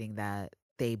we were reading, that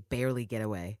they barely get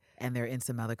away. and they're in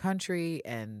some other country,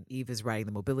 and Eve is riding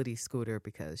the mobility scooter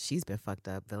because she's been fucked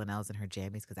up. Villanelle's in her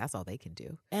jammies because that's all they can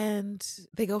do. And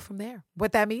they go from there.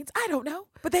 What that means, I don't know,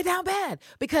 but they down bad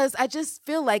because I just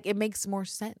feel like it makes more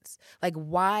sense. Like,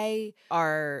 why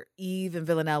are Eve and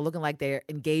Villanelle looking like they're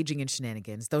engaging in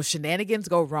shenanigans? Those shenanigans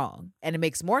go wrong, and it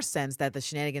makes more sense that the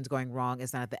shenanigans going wrong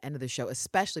is not at the end of the show,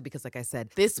 especially because, like I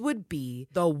said, this would be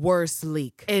the worst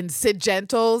leak in Sid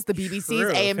Gentle's, the BBC's,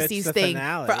 True, if it's AMC's the thing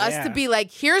finale, for us to be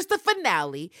like, here's the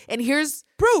finale, and here's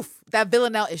proof that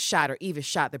Villanelle is shot or Eve is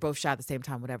shot. They're both shot at the same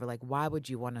time, whatever. Like, why would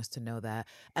you want us to know that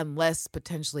unless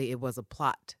potentially it was a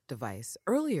plot device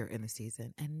earlier in the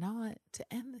season and not to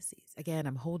end the season? Again,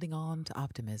 I'm holding on to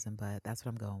optimism, but that's what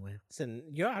I'm going with. Listen,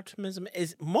 your optimism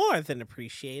is more than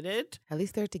appreciated. At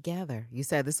least they're together. You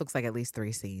said this looks like at least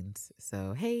 3 scenes.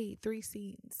 So, hey, 3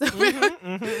 scenes. Of Eve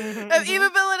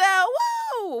and Villanelle,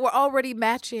 woo! We're already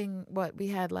matching what we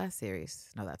had last series.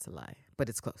 No, that's a lie, but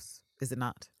it's close. Is it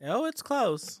not? Oh, it's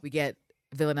close. We get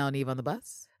Villanelle and Eve on the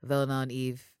bus, Villanelle and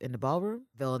Eve in the ballroom,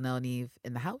 Villanelle and Eve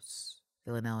in the house,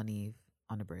 Villanelle and Eve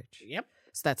on the bridge. Yep.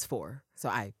 So that's 4. So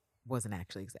I wasn't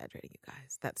actually exaggerating, you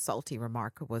guys. That salty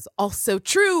remark was also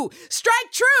true.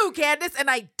 Strike true, Candace.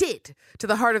 And I did, to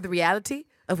the heart of the reality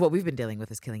of what we've been dealing with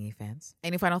as Killing Eve fans.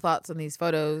 Any final thoughts on these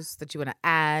photos that you want to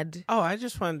add? Oh, I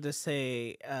just wanted to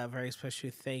say a very special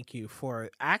thank you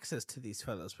for access to these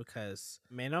photos because,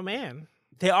 man, oh man,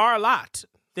 they are a lot.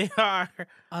 They are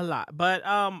a lot. But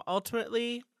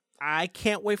ultimately, I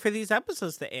can't wait for these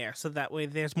episodes to air so that way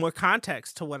there's more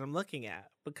context to what I'm looking at.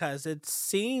 Because it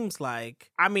seems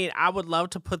like, I mean, I would love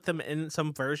to put them in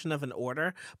some version of an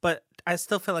order, but I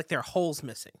still feel like there are holes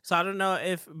missing. So I don't know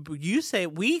if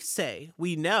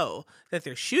we know that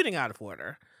they're shooting out of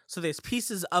order. So there's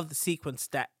pieces of the sequence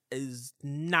that is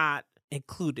not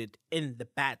included in the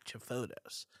batch of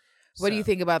photos. What do you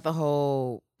think about the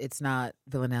whole, it's not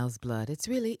Villanelle's blood, it's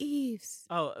really Eve's?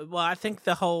 Oh, well, I think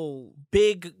the whole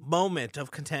big moment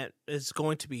of content is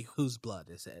going to be whose blood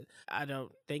is it? I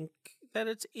don't think that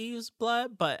it's Eve's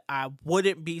blood, but I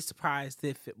wouldn't be surprised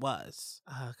if it was.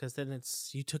 Because then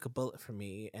it's, you took a bullet from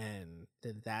me, and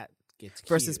then that gets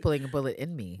versus cute. pulling a bullet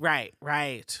in me. Right.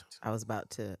 I was about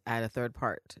to add a third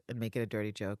part and make it a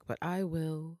dirty joke, but I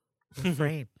will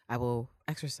refrain. I will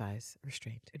exercise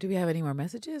restraint. Do we have any more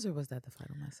messages, or was that the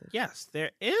final message? Yes,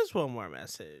 there is one more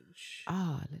message.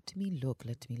 Let me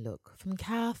look. From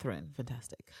Catherine.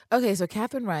 Fantastic. Okay, so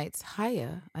Catherine writes,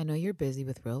 Hiya, I know you're busy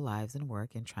with real lives and work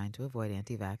and trying to avoid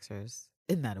anti-vaxxers.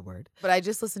 Isn't that a word? But I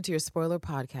just listened to your spoiler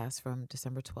podcast from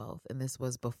December 12th, and this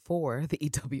was before the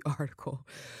EW article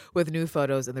with new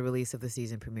photos and the release of the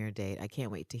season premiere date. I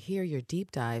can't wait to hear your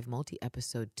deep dive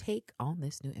multi-episode take on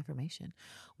this new information.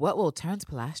 What will Terrence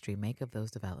Pilastri make of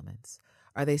those developments?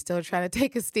 Are they still trying to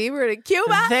take a steamer to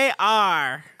Cuba? They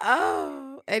are.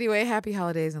 Oh, anyway, happy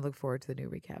holidays and look forward to the new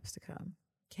recaps to come.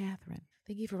 Catherine.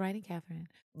 Thank you for writing, Catherine.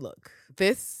 Look,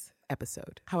 this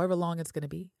episode, however long it's going to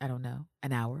be, I don't know,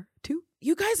 an hour, 2.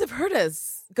 You guys have heard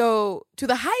us go to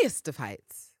the highest of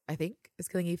heights, I think, as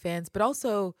Killing Eve fans, but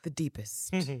also the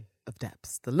deepest of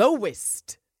depths, the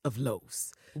lowest of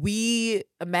lows. We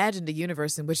imagined a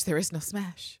universe in which there is no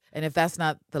Smash. And if that's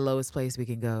not the lowest place we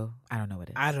can go, I don't know what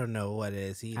is. I don't know what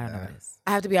is either. I don't know what is.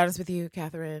 I have to be honest with you,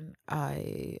 Catherine.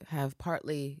 I have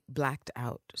partly blacked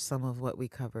out some of what we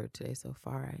covered today so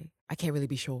far. I can't really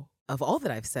be sure of all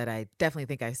that I've said. I definitely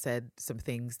think I said some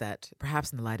things that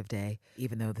perhaps in the light of day,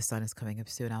 even though the sun is coming up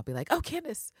soon, I'll be like, oh,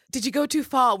 Candace, did you go too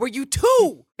far? Were you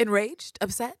too enraged,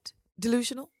 upset,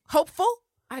 delusional, hopeful?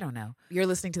 I don't know. You're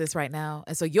listening to this right now,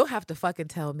 and so you'll have to fucking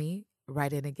tell me.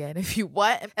 Write in again if you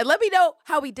want, and let me know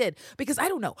how we did, because I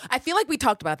don't know. I feel like we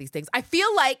talked about these things. I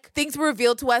feel like things were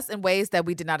revealed to us in ways that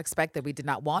we did not expect, that we did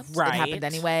not want. Right. It happened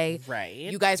anyway. Right.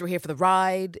 You guys were here for the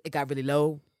ride. It got really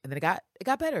low, and then it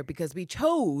got better because we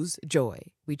chose joy.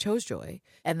 We chose joy,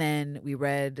 and then we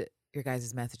read your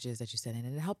guys' messages that you sent in,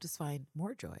 and it helped us find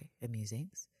more joy and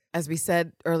musings. As we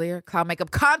said earlier, cloud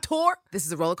makeup contour. This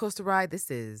is a roller coaster ride.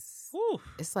 This is. Ooh.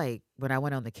 It's like when I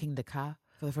went on the King de Ka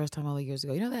for the first time all the years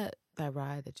ago. You know that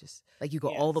ride that just like you go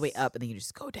all the way up and then you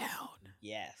just go down.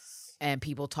 Yes. And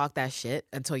people talk that shit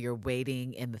until you're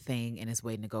waiting in the thing and it's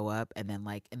waiting to go up. And then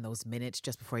like in those minutes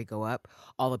just before you go up,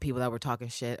 all the people that were talking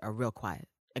shit are real quiet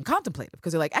and contemplative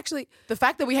because they're like, actually, the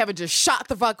fact that we haven't just shot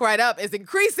the fuck right up is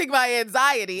increasing my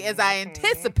anxiety as I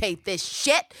anticipate this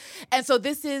shit. And so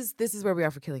this is where we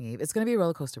are for Killing Eve. It's going to be a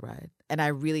roller coaster ride. And I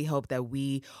really hope that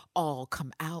we all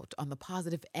come out on the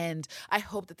positive end. I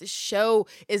hope that the show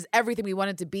is everything we want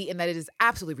it to be and that it is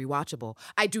absolutely rewatchable.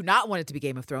 I do not want it to be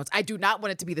Game of Thrones. I do not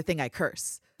want it to be the thing I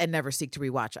curse and never seek to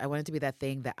rewatch. I want it to be that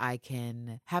thing that I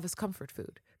can have as comfort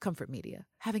food, comfort media.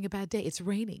 Having a bad day, it's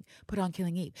raining, put on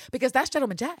Killing Eve. Because that's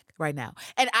Gentleman Jack right now.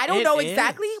 And I don't know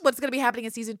exactly what's going to be happening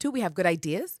in season 2. We have good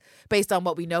ideas based on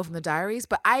what we know from the diaries,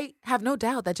 but I have no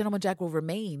doubt that Gentleman Jack will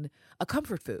remain a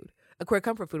comfort food, a queer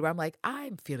comfort food where I'm like,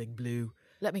 I'm feeling blue.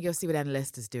 Let me go see what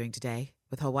Annalise is doing today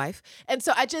with her wife. And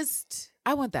so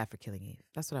I want that for Killing Eve.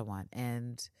 That's what I want.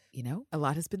 And, you know, a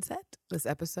lot has been said this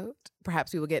episode.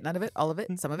 Perhaps we will get none of it, all of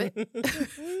it, some of it.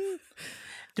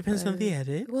 Depends on the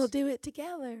edit. We'll do it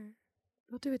together.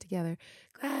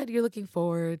 Glad you're looking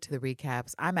forward to the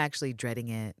recaps. I'm actually dreading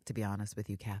it, to be honest with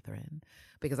you, Catherine,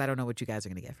 because I don't know what you guys are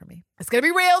going to get from me. It's going to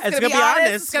be real. It's going to be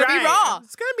honest. It's going to be raw.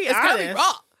 It's going to be honest. It's going to be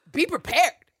raw. Be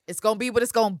prepared. It's going to be what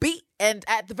it's going to be. And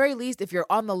at the very least, if you're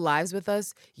on the lives with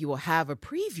us, you will have a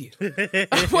preview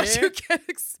of what you can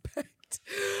expect,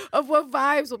 of what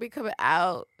vibes will be coming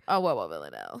out on What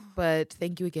Villanelle. But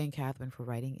thank you again, Catherine, for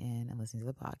writing in and listening to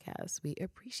the podcast. We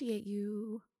appreciate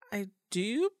you. I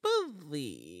do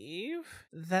believe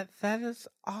that is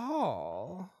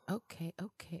all. Okay.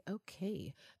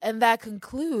 And that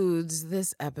concludes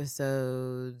this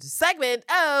episode's segment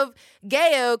of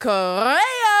Gayo Correo.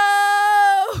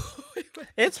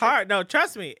 It's hard. No,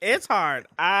 trust me. It's hard.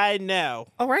 I know.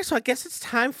 All right, so I guess it's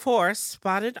time for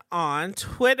Spotted on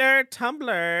Twitter,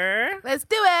 Tumblr. Let's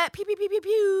do it. Pew, pew, pew, pew,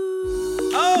 pew.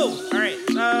 Oh, all right.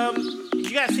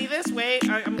 You guys see this? Wait.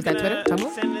 Is that Twitter?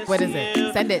 Tumblr? What is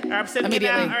it? Send it I'm sending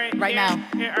immediately. it out. All right, right now.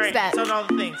 Here, all right. Stat. Send all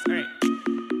the things. All right.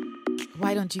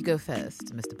 Why don't you go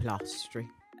first, Mr. Plastry?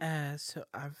 So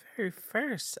our very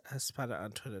first Spotted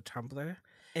on Twitter, Tumblr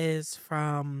is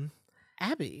from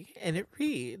Abby, and it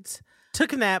reads,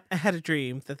 took a nap and had a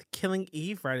dream that the Killing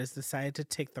Eve writers decided to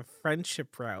take the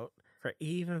friendship route for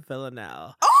Eve and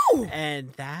Villanelle. Oh!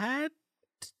 And that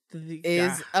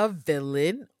is a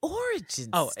villain origin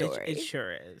story. It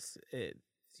sure is.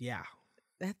 Yeah.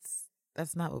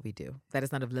 That's not what we do. That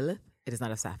is not of Lilith. It is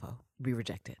not of Sappho. We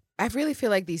reject it. I really feel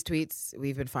like these tweets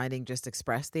we've been finding just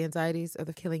express the anxieties of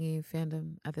the Killing Eve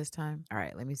fandom at this time. All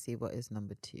right, let me see what is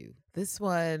number 2. This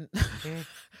one,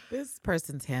 this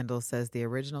person's handle says the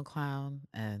original clown,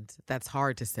 and that's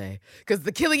hard to say because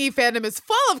the Killing Eve fandom is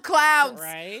full of clowns.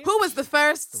 Right. Who was the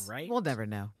first? Right. We'll never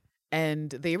know. And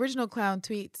the original clown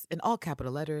tweets in all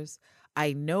capital letters,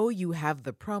 I know you have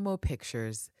the promo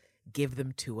pictures. Give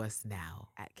them to us now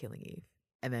at Killing Eve.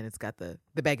 And then it's got the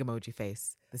beg emoji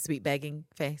face, the sweet begging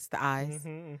face, the eyes.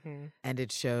 And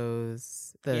it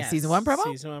shows the season 1 promo?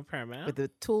 Season 1 promo. With the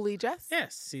tulle dress?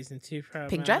 Yes, season 2 promo.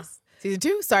 Pink dress? Season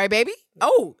 2? Sorry, baby.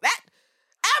 Oh, that.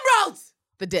 Emeralds!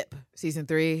 The dip. Season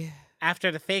 3.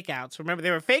 After the fake outs. Remember,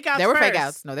 there were fake outs There were first. fake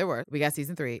outs. No, there were. We got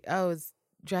season 3. Oh, it's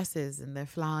dresses and they're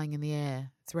flying in the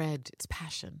air. It's red. It's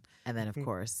passion. And then, of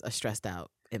course, a stressed out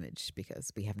image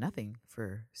because we have nothing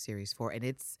for series 4 and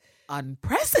it's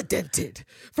unprecedented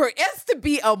for us to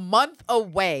be a month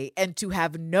away and to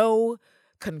have no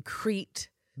concrete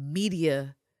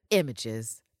media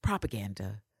images,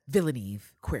 propaganda, villain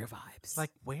Eve, queer vibes.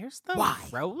 Like, where's the Why?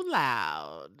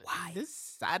 rollout? Why? This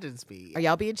saddens me. Are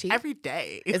y'all being cheap? Every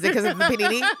day. Is it because of the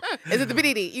panini? Is it the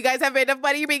panini? You guys have enough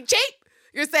money, you're being cheap?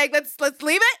 You're saying let's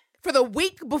leave it for the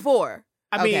week before.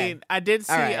 I mean, I did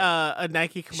see right. a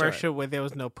Nike commercial where there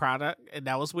was no product, and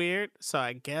that was weird. So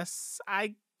I guess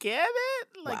I get it.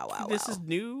 Like, this is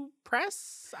new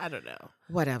press? I don't know.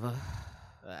 Whatever.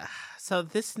 So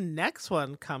this next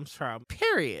one comes from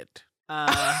Period.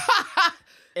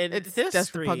 It's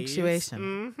just the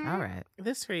punctuation. All right.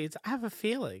 This reads, I have a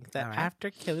feeling that after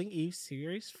Killing Eve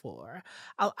Series 4,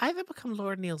 I'll either become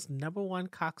Laura Neal's #1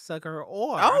 cocksucker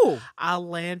or I'll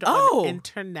land on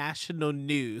international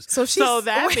news. So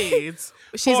that means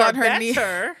she's on her knees.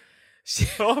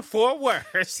 Or for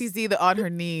worse. She's either on her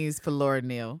knees for Laura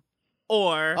Neal.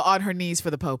 Or on her knees for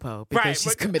the popo because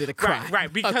she's committed a crime.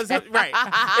 Right, because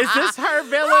Is this her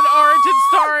villain origin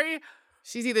story?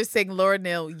 She's either saying, Laura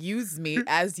Neal, use me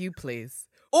as you please.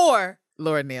 Or,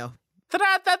 Laura Neal,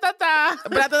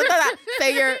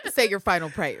 say your final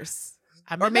prayers.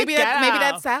 Or maybe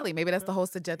that's Sally. Maybe that's the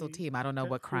host of Gentle Team. I don't know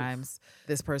what crimes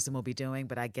this person will be doing,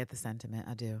 but I get the sentiment.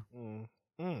 I do.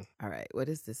 All right, what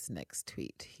is this next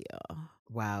tweet here?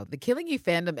 Wow, the Killing Eve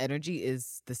fandom energy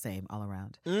is the same all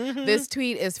around. This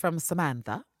tweet is from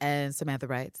Samantha, and Samantha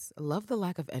writes, love the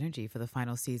lack of energy for the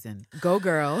final season. Go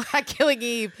girl, Killing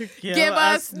Eve, give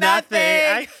us nothing.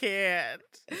 I can't.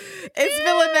 It's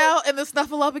Villanelle and the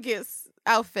Snuffleupagus.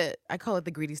 outfit. I call it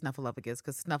the greedy snuffleupagus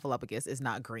because snuffleupagus is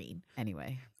not green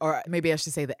anyway. Or maybe I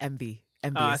should say the envious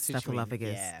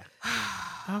snuffleupagus. Yeah.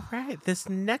 All right. This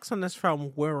next one is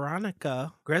from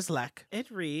Veronica Grislak. It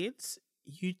reads,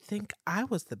 "You'd think I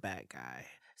was the bad guy."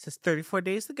 It says 34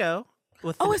 days to go.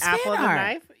 With an it's apple fan and a art.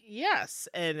 knife. Yes.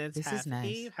 And it's This half is nice.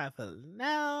 Eve, half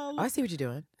Nell. Oh, I see what you're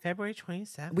doing. February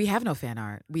 27th. We have no fan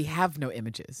art. We have no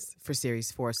images for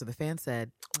series 4. So the fan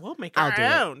said, We'll make I'll our do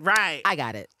it. own. Right. I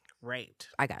got it. Great.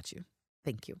 I got you.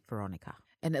 Thank you, Veronica.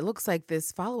 And it looks like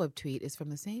this follow-up tweet is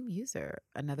from the same user,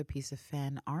 another piece of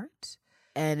fan art.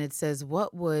 And it says,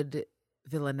 what would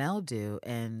Villanelle do?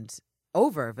 And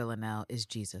over Villanelle is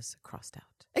Jesus crossed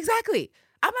out. Exactly.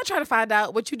 I'm not trying to find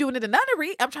out what you do in the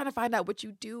nunnery. I'm trying to find out what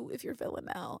you do if you're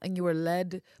Villanelle and you are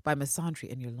led by misandry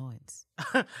in your loins.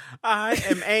 I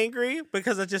am angry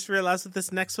because I just realized what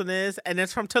this next one is. And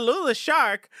it's from Tallulah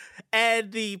Shark.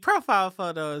 And the profile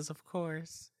photo is, of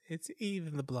course, it's Eve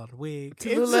in the blonde wig.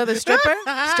 Tallulah the stripper?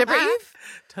 Stripper Eve?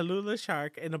 Tallulah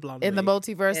Shark in a blonde wig. In the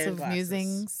multiverse and of glasses.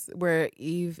 musings where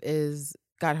Eve is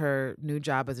got her new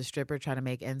job as a stripper trying to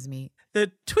make ends meet.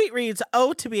 The tweet reads,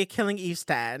 "Oh, to be a Killing Eve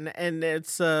stan," and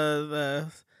it's the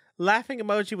laughing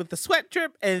emoji with the sweat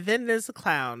drip, and then there's a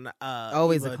clown.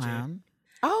 Always emoji. a clown.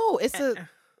 Oh, it's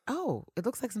it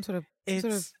looks like some sort of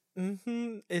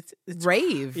It's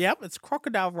rave. Yep, it's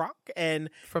Crocodile Rock, and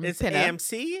From it's Pinna,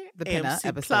 AMC, the Pinna AMC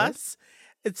episode. Plus.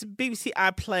 It's BBC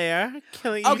iPlayer,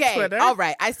 Killing Eve Okay, Twitter. all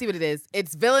right. I see what it is.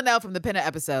 It's Villanelle from the Pinna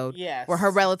episode. Yes. Where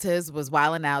her relatives was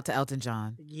wilding out to Elton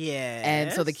John. Yeah.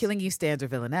 And so the Killing Eve stands are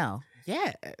Villanelle.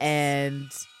 Yes. And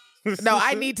no,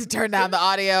 I need to turn down the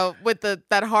audio with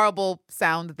that horrible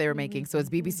sound that they were making. So it's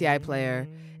BBC iPlayer,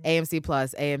 AMC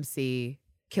Plus, AMC,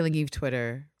 Killing Eve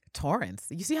Twitter, Torrance.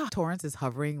 You see how Torrance is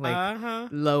hovering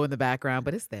low in the background,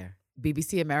 but it's there.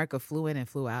 BBC America flew in and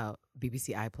flew out.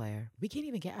 BBC iPlayer. We can't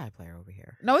even get iPlayer over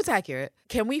here. No, it's accurate.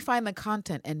 Can we find the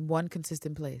content in one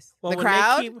consistent place? Well, the when they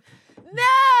crowd?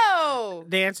 No!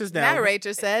 The answer's no.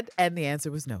 Narrator said, and the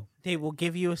answer was no. They will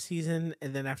give you a season,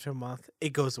 and then after a month,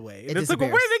 it goes away. And It it's like, well,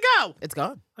 where disappears. did it go? It's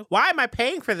gone. Like, why am I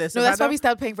paying for this? No, if that's I why don't- we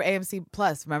stopped paying for AMC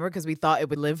Plus, remember? Because we thought it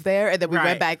would live there, and then we Right.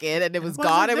 went back in, and it was wasn't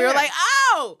gone, and we were there. like,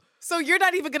 oh! So you're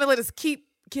not even going to let us keep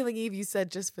Killing Eve, you said,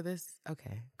 just for this?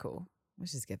 Okay, cool.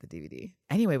 Let's just get the DVD.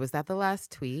 Anyway, was that the last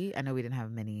tweet? I know we didn't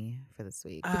have many for this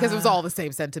week because it was all the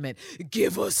same sentiment.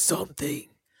 Give us something.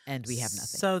 And we have nothing.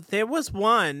 So there was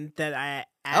one that I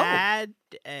added.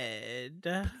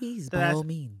 Please, that by all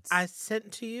means. I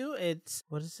sent to you. It's,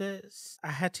 what is this? I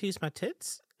had to use my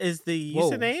tits is the Whoa,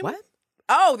 username. What?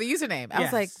 Oh, the username. I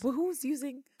was like, Yes. well, who's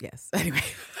using? Yes. Anyway.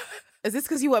 Is this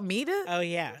because you want me to? Oh,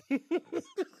 yeah.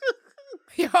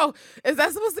 Yo, is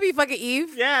that supposed to be fucking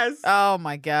Eve? Yes. Oh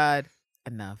my God.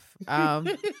 Enough. Wow.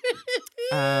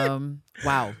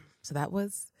 So that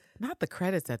was not the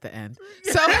credits at the end.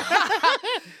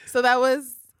 So that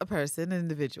was a person, an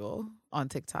individual on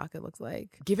TikTok, it looks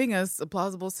like, giving us a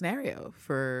plausible scenario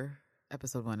for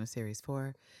episode 1 of series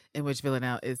 4, in which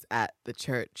Villanelle is at the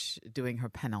church doing her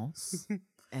penance.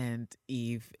 And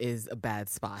Eve is a bad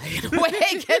spy in a wig.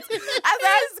 As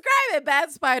I describe it,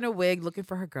 bad spy in a wig looking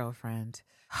for her girlfriend.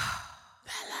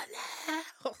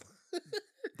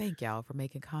 Thank y'all for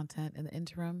making content in the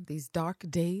interim. These dark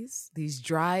days, these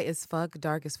dry as fuck,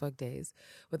 dark as fuck days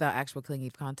without actual Killing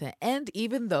Eve content. And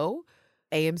even though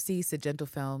AMC, Sagento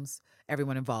Films,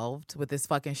 everyone involved with this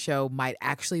fucking show might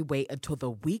actually wait until the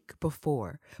week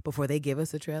before they give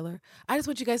us a trailer, I just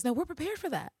want you guys to know we're prepared for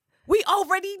that. We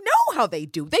already know how they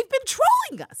do. They've been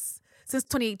trolling us since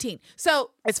 2018. So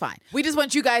it's fine. We just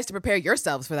want you guys to prepare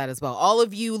yourselves for that as well. All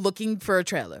of you looking for a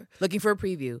trailer, looking for a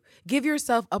preview, give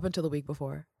yourself up until the week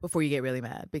before you get really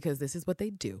mad, because this is what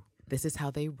they do. This is how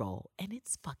they roll, and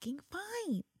it's fucking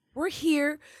fine. We're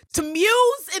here to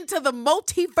muse into the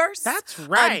multiverse. That's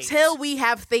right. Until we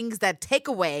have things that take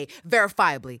away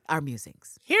verifiably our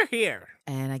musings. Here, here.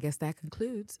 And I guess that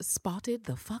concludes Spotted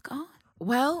the Fuck On.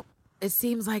 Well, it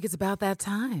seems like it's about that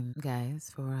time,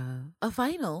 guys, for a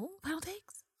final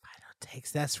takes. Final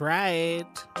takes, that's right.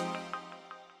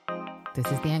 This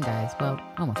is the end, guys. Well,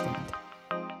 almost the end.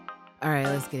 All right,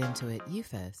 let's get into it. You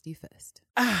first.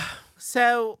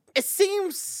 So it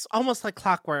seems almost like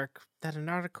clockwork that an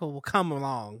article will come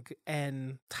along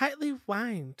and tightly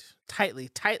wind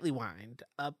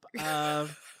up the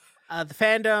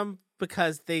fandom,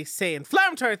 because they say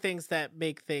inflammatory things that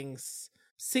make things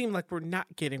seem like we're not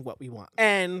getting what we want.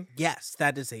 And yes,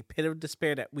 that is a pit of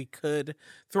despair that we could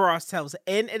throw ourselves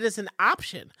in. It is an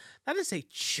option. That is a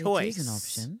choice. It is an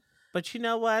option. But you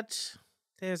know what?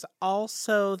 There's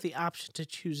also the option to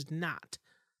choose not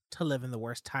to live in the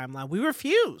worst timeline. We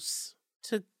refuse.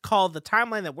 to call the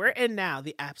timeline that we're in now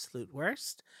the absolute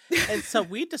worst. And so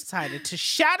we decided to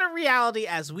shatter reality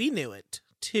as we knew it,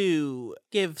 to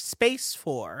give space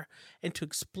for and to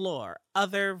explore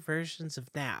other versions of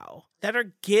now that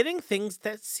are getting things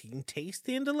that seem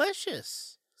tasty and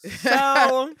delicious.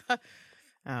 So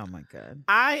Oh my God.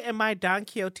 I and my Don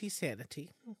Quixote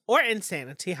sanity, or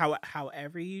insanity,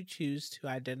 however you choose to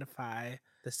identify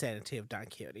the sanity of Don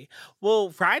Quixote,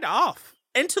 will ride off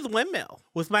into the windmill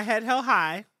with my head held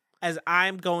high as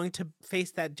I'm going to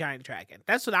face that giant dragon.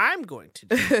 That's what I'm going to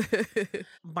do.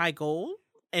 My goal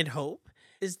and hope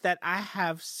is that I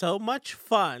have so much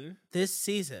fun this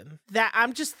season that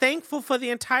I'm just thankful for the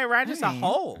entire ride as a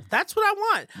whole. That's what I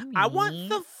want. I want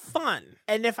the fun.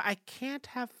 And if I can't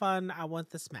have fun, I want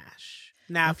the smash.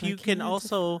 Now, if you can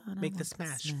also make the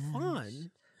smash fun,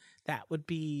 that would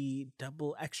be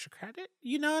double extra credit.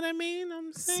 You know what I mean?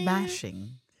 I'm saying Smashing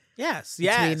yes.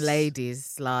 between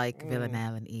ladies like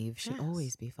Villanelle and Eve should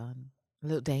always be fun. A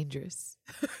little dangerous.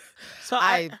 So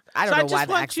I don't know why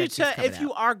the want you accent keeps to, coming if you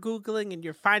out. are Googling and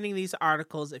you're finding these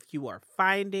articles, if you are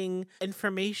finding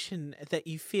information that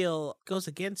you feel goes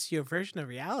against your version of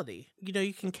reality,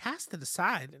 you can cast it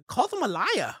aside and call them a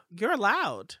liar. You're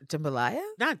allowed. Jambalaya?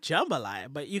 Not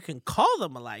jambalaya, but you can call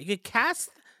them a liar. You can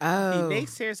cast the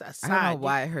naysayers aside. I don't know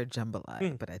why I heard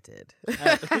jambalaya, but I did.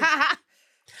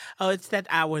 Oh, it's that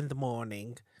hour in the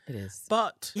morning. It is.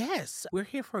 But yes, we're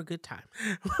here for a good time.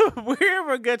 We're here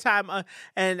for a good time.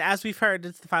 And as we've heard,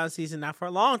 it's the final season now for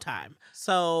a long time.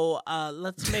 So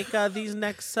let's make these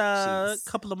next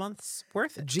couple of months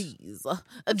worth it. Jeez.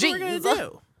 That's what we're going to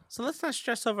do. So let's not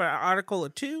stress over an article or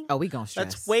two. Oh, we going to stress.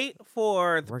 Let's wait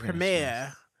for the We're gonna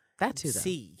premiere. That too, though.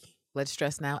 See. Let's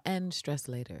stress now and stress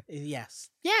later. Yes.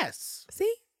 Yes.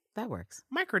 See? That works.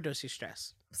 Microdose your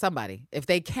stress. Somebody, if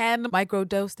they can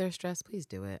microdose their stress, please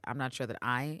do it. I'm not sure that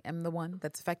I am the one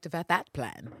that's effective at that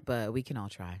plan, but we can all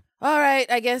try. All right,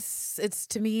 I guess it's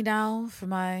to me now for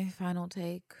my final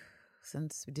take,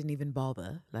 since we didn't even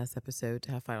bother last episode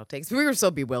to have final takes. We were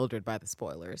so bewildered by the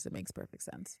spoilers. It makes perfect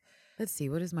sense. Let's see,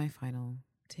 what is my final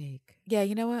take? Yeah,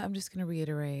 you know what? I'm just going to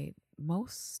reiterate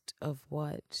most of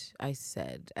what I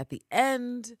said at the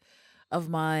end of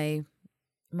my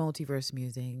multiverse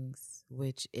musings,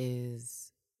 which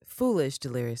is foolish,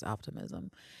 delirious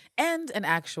optimism and an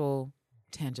actual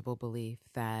tangible belief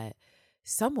that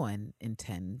someone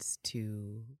intends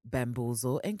to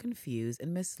bamboozle and confuse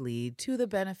and mislead to the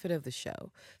benefit of the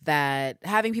show. That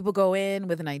having people go in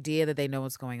with an idea that they know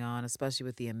what's going on, especially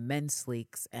with the immense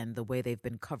leaks and the way they've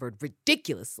been covered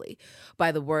ridiculously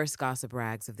by the worst gossip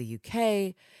rags of the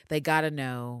UK, they got to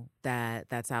know that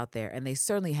that's out there. And they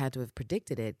certainly had to have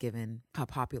predicted it given how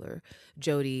popular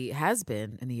Jodie has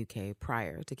been in the UK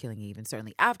prior to Killing Eve and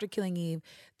certainly after Killing Eve,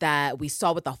 that we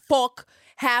saw what the fuck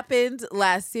happened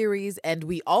last series. And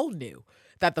we all knew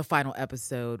that the final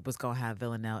episode was going to have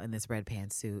Villanelle in this red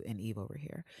pantsuit and Eve over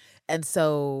here. And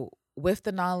so with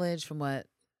the knowledge from what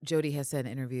Jodie has said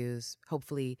in interviews,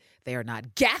 hopefully they are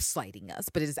not gaslighting us,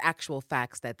 but it is actual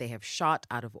facts that they have shot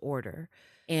out of order.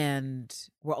 And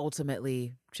we're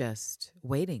ultimately just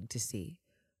waiting to see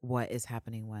what is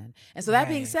happening when. And so that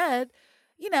being said,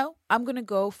 you know, I'm going to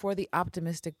go for the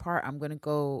optimistic part. I'm going to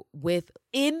go with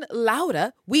in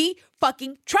Lauda, we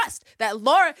fucking trust that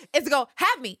Laura is going to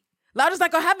have me. Lauda's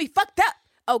not going to have me fucked up.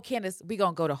 Oh, Candace, we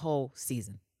going to go the whole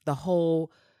season. The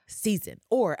whole season.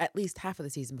 Or at least half of the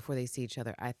season before they see each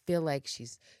other. I feel like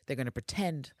they're going to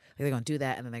pretend like they're going to do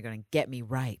that and then they're going to get me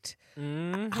right.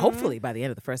 Mm-hmm. Hopefully by the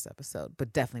end of the first episode,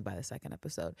 but definitely by the second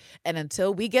episode. And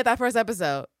until we get that first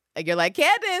episode, and you're like,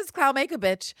 Candace, clown make a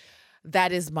bitch.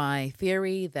 That is my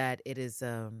theory, that it is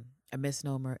a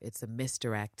misnomer. It's a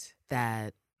misdirect,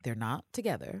 that they're not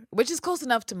together, which is close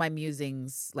enough to my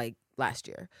musings like last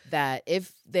year, that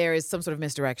if there is some sort of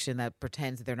misdirection that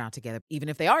pretends that they're not together, even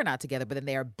if they are not together, but then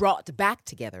they are brought back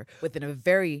together within a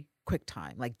very quick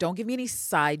time. Like, don't give me any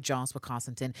side jaunts with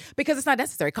Constantine because it's not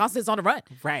necessary. Constantine's on the run.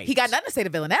 Right. He got nothing to say to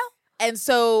Villanelle. And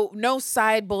so no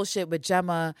side bullshit with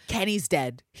Gemma. Kenny's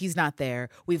dead. He's not there.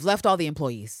 We've left all the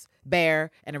employees bare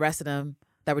and arrested them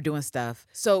that were doing stuff.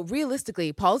 So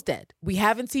realistically, Paul's dead. We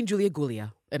haven't seen Julia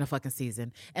Gulia in a fucking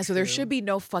season. And so there should be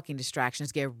no fucking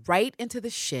distractions. Get right into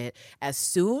the shit as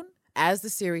soon as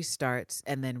the series starts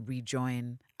and then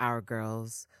rejoin our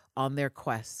girls on their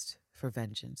quest for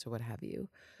vengeance or what have you,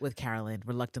 with Carolyn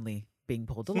reluctantly being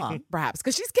pulled along, perhaps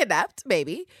because she's kidnapped,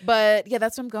 maybe. But yeah,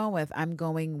 that's what I'm going with. I'm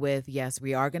going with, yes,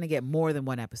 we are going to get more than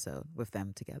one episode with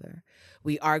them together.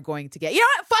 We are going to get, you know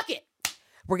what? Fuck it.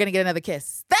 We're going to get another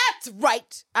kiss. That's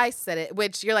right. I said it,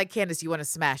 which you're like, Candace, you want to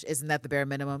smash. Isn't that the bare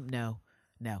minimum? No.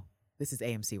 This is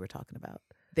AMC we're talking about.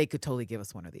 they could totally give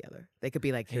us one or the other. They could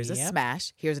be like, here's a Yep.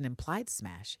 smash, here's an implied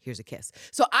smash, here's a kiss.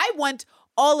 So I want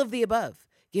all of the above.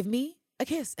 Give me a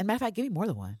kiss. And matter of fact, give me more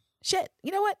than one. Shit.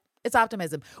 You know what? It's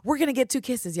optimism. We're going to get 2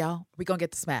 kisses, y'all. We're going to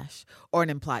get the smash or an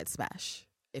implied smash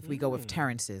if we go with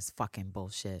Terrence's fucking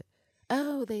bullshit.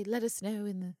 Oh, they let us know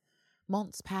in the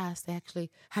months past they actually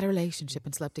had a relationship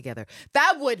and slept together.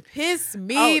 That would piss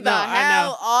me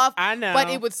hell off. I know. But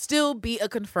it would still be a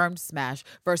confirmed smash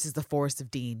versus the Forest of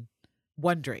Dean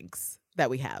wonderings that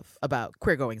we have about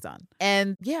queer goings on.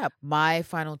 And yeah, my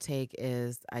final take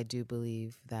is I do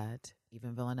believe that Eve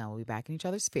and Villanelle will be back in each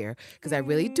other's sphere because I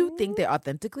really do think they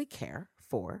authentically care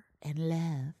for and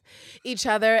love each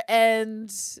other,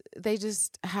 and they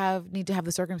just need to have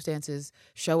the circumstances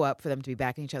show up for them to be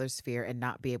back in each other's sphere and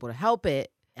not be able to help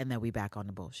it, and then we back on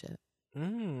the bullshit.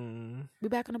 We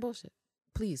back on the bullshit.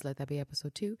 Please let that be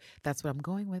episode 2. That's what I'm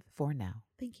going with for now.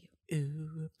 Thank you.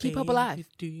 Ooh, Keep hope baby, alive.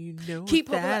 Do you know Keep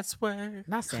hope that's where?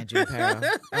 Not San Junipero.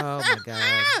 Oh my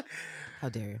God. How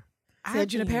dare you? San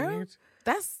Junipero? did.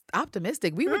 That's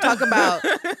optimistic. We were talking about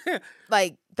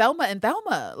like Thelma and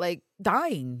Thelma, like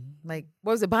dying. Like,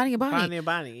 what was it? Bonnie and Bonnie. Bonnie and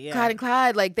Bonnie, yeah. Clyde and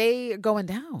Clyde, like they are going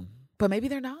down. But maybe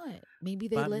they're not. Maybe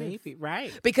they But live. maybe,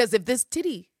 right. Because if this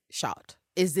titty shot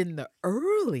is in the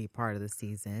early part of the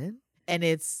season and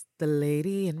it's the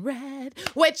lady in red,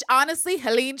 which honestly,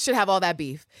 Helene should have all that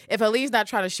beef. If Helene's not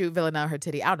trying to shoot Villanelle her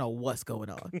titty, I don't know what's going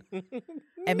on.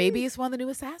 And maybe it's one of the new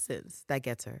assassins that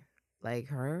gets her. Like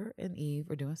her and Eve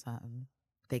are doing something.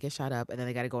 They get shot up and then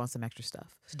they got to go on some extra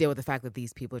stuff to deal with the fact that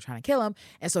these people are trying to kill him.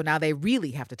 And so now they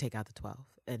really have to take out the 12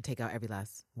 and take out every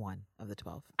last one of the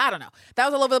 12. I don't know. That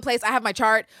was all over the place. I have my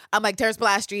chart. I'm like Terrence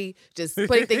Pilastri, just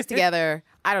putting things together.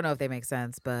 I don't know if they make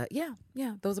sense, but yeah,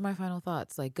 those are my final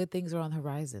thoughts. Like good things are on the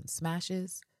horizon.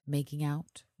 Smashes, making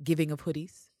out, giving of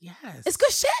hoodies. Yes. It's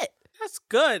good shit. That's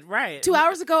good, right. 2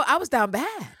 hours ago, I was down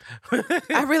bad.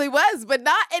 I really was, but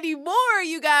not anymore,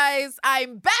 you guys.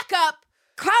 I'm back up,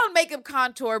 clown makeup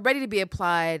contour, ready to be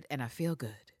applied, and I feel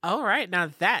good. All right. Now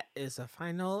that is a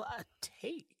final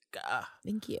take.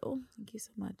 Thank you. Thank you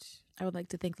so much. I would like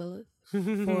to thank Lilith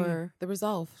for the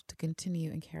resolve to continue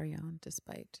and carry on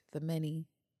despite the many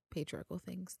patriarchal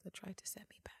things that tried to set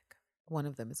me back. One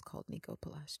of them is called Nico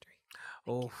Pilastri.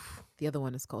 Oh, The other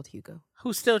one is called Hugo.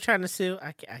 who's still trying to sue?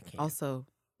 I can't. Also,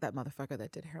 that motherfucker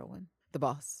that did heroin. The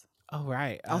boss. Oh,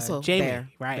 right. Also, Jamie, Bear.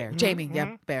 right? Bear. Mhm, Jamie, mhm.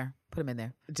 yep, Bear. Put him in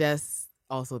there. Jess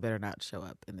also better not show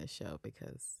up in this show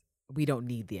because we don't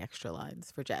need the extra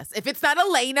lines for Jess. If it's not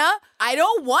Elena, I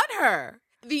don't want her.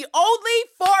 The only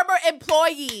former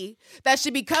employee that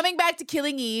should be coming back to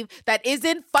Killing Eve that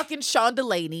isn't fucking Sean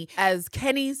Delaney as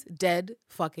Kenny's dead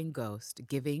fucking ghost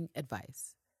giving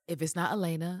advice. If it's not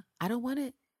Elena, I don't want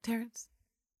it, Terrence.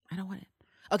 I don't want it.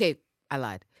 Okay, I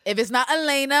lied. If it's not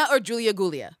Elena or Julia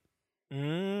Gulia,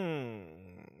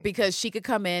 because she could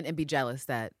come in and be jealous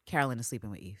that Carolyn is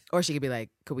sleeping with Eve. Or she could be like,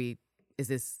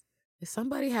 is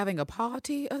somebody having a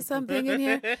party or something in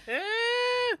here?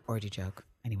 Orgy joke.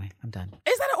 Anyway, I'm done.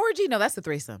 Is that an orgy? No, that's a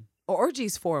threesome. Or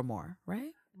orgy's 4 or more,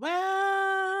 right?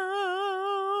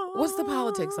 Well, What's the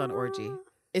politics on orgy?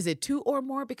 Is it 2 or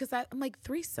more? Because I'm like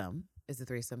threesome is a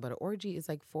threesome, but an orgy is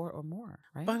like 4 or more,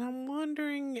 right? But I'm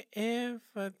wondering if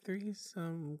a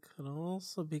threesome could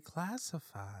also be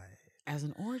classified as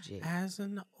an orgy. as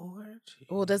an orgy.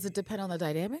 Well, does it depend on the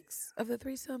dynamics of the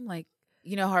threesome? Like,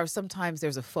 you know how sometimes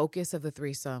there's a focus of the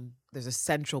threesome, there's a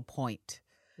central point,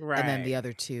 Right. and then the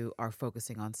other 2 are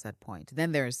focusing on said point.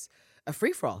 Then there's a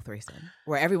free-for-all threesome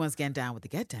where everyone's getting down with the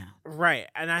get down. Right.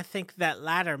 And I think that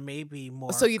latter may be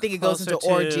more. So you think it goes into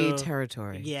closer orgy to-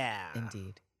 territory? Yeah.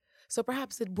 Indeed. So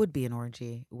perhaps it would be an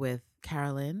orgy with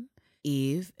Carolyn,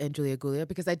 Eve, and Julia Gulia,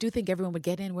 because I do think everyone would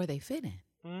get in where they fit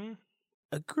in.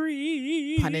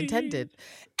 Agree. Pun intended.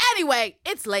 Anyway,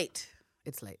 it's late.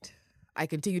 It's late. I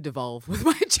continue to devolve with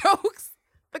my jokes.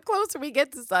 The closer we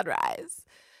get to sunrise,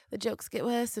 the jokes get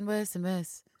worse and worse and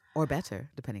worse. Or better,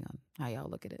 depending on how y'all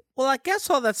look at it. Well, I guess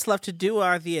all that's left to do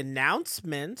are the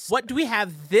announcements. What do we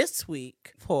have this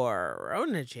week for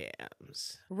Rona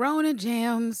Jams? Rona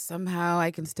Jams, somehow I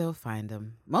can still find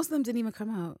them. Most of them didn't even come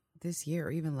out this year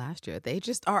or even last year. They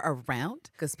just are around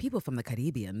because people from the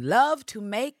Caribbean love to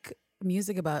make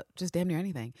music about just damn near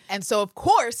anything. And so, of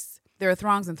course, there are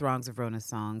throngs and throngs of Rona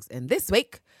songs. And this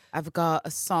week, I've got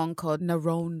a song called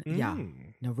Naronya.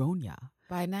 Naronya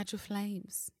by Natural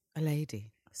Flames, a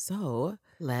lady. So,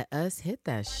 let us hit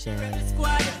that shit. I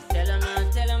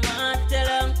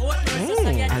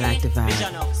like the vibe.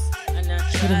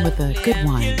 Hit him with a good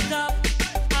wine.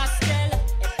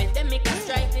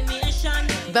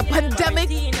 The pandemic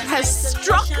has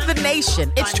struck the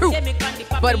nation. It's true.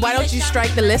 But why don't you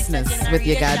strike the listeners with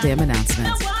your goddamn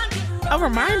announcements? A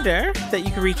reminder that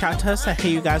you can reach out to us at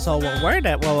Hey You Guys All One Word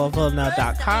at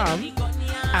wellwellvillanelle.com.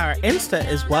 Our Insta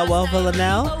is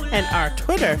wellwellvillanelle, and our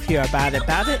Twitter, if you're about it,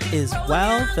 is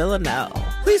wellvillanelle.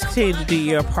 Please continue to do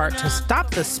your part to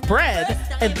stop the spread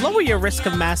and lower your risk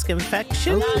of mask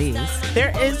infection. Oh, please.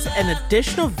 There is an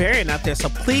additional variant out there, so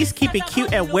please keep it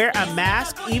cute and wear a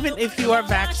mask even if you are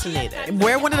vaccinated.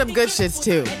 Wear one of them good shits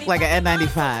too, like an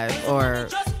N95 or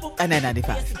an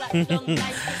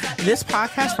N95. This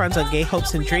podcast runs on gay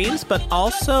hopes and dreams, but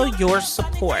also your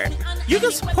support. You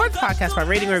can support the podcast by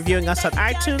rating and reviewing us on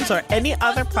iTunes or any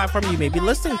other platform you may be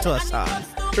listening to us on.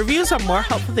 Reviews are more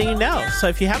helpful than you know, so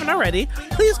if you haven't already,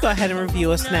 please go ahead and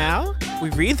review us now. We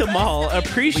read them all,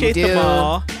 appreciate them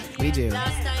all. We do.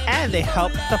 And they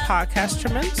help the podcast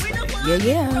tremendously.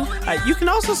 Yeah. You can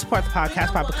also support the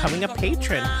podcast by becoming a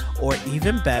patron, or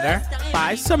even better,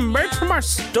 buy some merch from our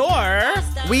store.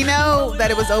 We know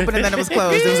that it was open and then it was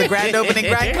closed. It was a grand opening,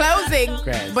 grand closing,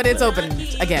 but it's open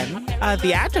again.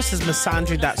 The address is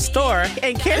misandry.store,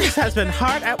 and Candice has been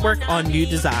hard at work on new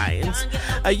designs.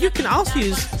 You can also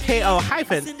use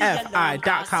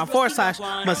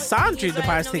ko-fi.com/misandry to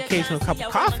buy us the occasional cup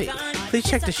of coffee. Please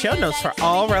check the show notes for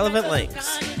all relevant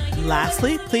links.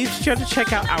 Lastly, please be sure to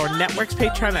check out our network's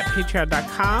Patreon at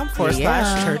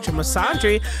patreon.com/Church of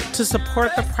Misandry to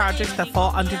support the projects that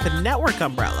fall under the network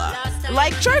umbrella.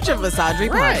 Like Church of Misandry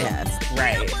podcast.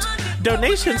 Right.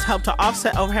 Donations help to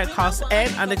offset overhead costs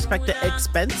and unexpected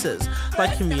expenses,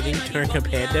 like commuting during a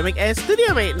pandemic and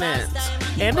studio maintenance.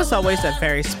 And as always, a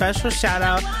very special shout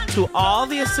out to all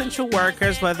the essential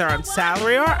workers, whether on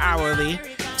salary or hourly,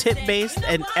 tip-based,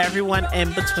 and everyone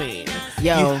in between.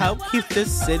 Yo. You help keep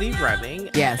this city running.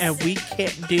 Yes. And we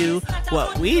can't do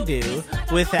what we do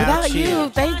without you.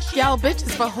 Thank y'all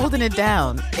bitches for holding it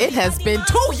down. It has been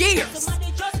 2 years.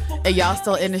 And y'all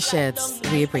still in the sheds.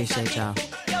 We appreciate y'all.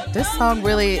 This song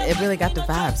really got the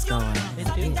vibes going. It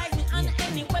do.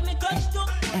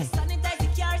 Hey.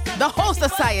 The whole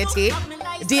society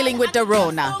dealing with the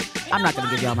Rona. I'm not going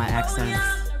to give y'all my accents.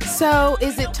 So,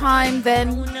 is it time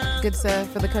then, good sir,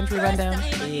 for the country rundown?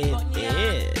 It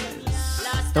is.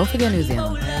 Don't forget New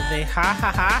Zealand. They ha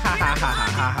ha ha ha ha ha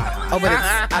ha ha. Oh, but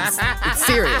it's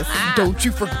serious. Don't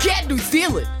you forget New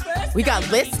Zealand. We got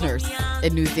listeners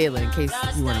in New Zealand, in case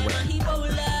you weren't aware.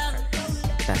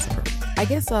 That's appropriate. I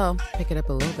guess I'll pick it up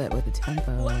a little bit with the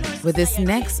tempo. With this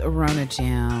next Rona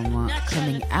jam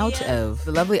coming out of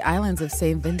the lovely islands of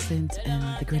St. Vincent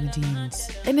and the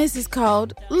Grenadines. And this is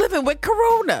called Living with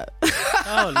Corona.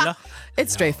 Oh, no.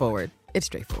 It's straightforward. It's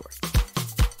straightforward.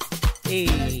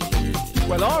 Hey.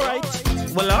 Well, all right.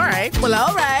 Well, all right. Well,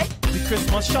 all right. The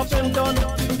Christmas shopping done,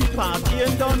 the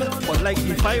partying done, but like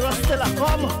the virus still a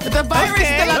come. The virus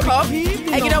still a come.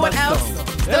 And you know what else?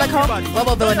 Still a come?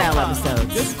 Well, Villanelle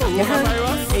episodes. This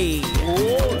coronavirus. Hey.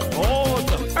 Oh.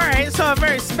 All right, so a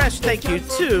very special thank you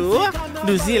to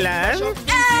New Zealand.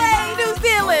 Hey, New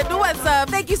Zealand, what's up?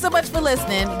 Thank you so much for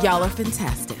listening. Y'all are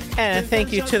fantastic. And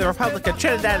thank you to the Republic of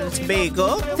Trinidad and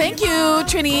Tobago. Thank you,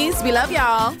 Trinis. We love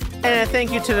y'all. And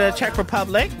thank you to the Czech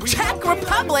Republic. Czech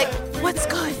Republic. What's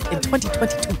good in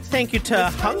 2022? Thank you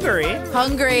to Hungary.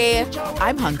 Hungry.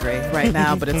 I'm hungry right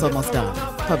now, but it's almost done.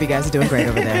 Hope you guys are doing great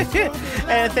over there.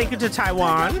 And thank you to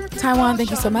Taiwan. Taiwan,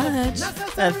 thank you so much.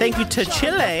 And thank you to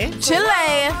Chile.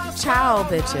 Chile. Ciao,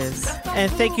 bitches.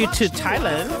 And thank you to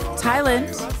Thailand.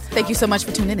 Thailand. Thank you so much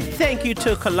for tuning in. Thank you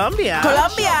to Colombia.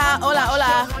 Colombia. Hola,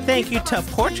 hola. Thank you to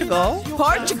Portugal.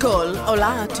 Portugal.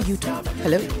 Hola to you too.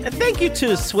 Hello. And thank you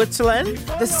to Switzerland.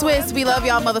 The Swiss. We love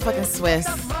y'all motherfucking Swiss.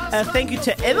 Thank you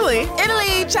to Italy.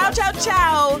 Italy. Ciao, ciao,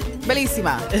 ciao.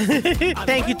 Bellissima.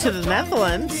 Thank you to the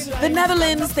Netherlands. The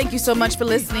Netherlands. Thank you so much for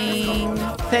listening.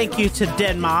 Thank you to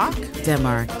Denmark.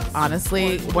 Denmark.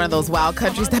 Honestly, one of those wild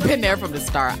countries that been there from the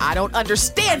start. I don't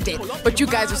understand it, but you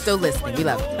guys are still listening. We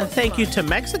love it. And thank you to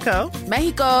Mexico.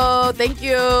 Mexico. Thank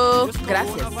you.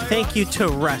 Gracias. Thank you to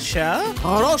Russia.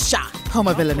 Russia. Home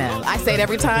of Villanelle. I say it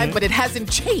every time, but it hasn't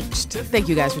changed. Thank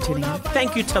you guys for tuning in.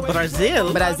 Thank you to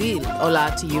Brazil. Brazil.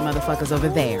 Hola to you motherfuckers over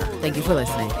there. Thank you for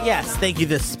listening. Yes, thank you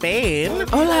to Spain.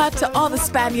 Hola to all the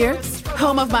Spaniards.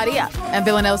 Home of Maria and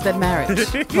Villanelle's dead marriage.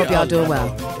 Hope y'all doing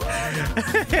well.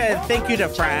 Thank you to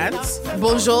France.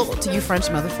 Bonjour to you French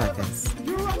motherfuckers.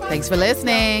 Thanks for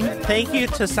listening. Thank you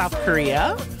to South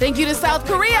Korea. Thank you to South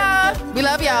Korea. We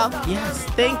love y'all. Yes.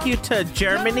 Thank you to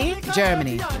Germany.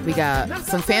 Germany. We got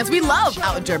some fans we love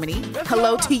out in Germany.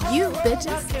 Hello to you,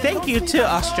 bitches. Thank you to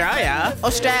Australia.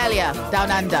 Australia. Down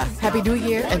under. Happy New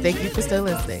Year, and thank you for still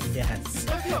listening. Yes.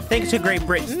 Thank you to Great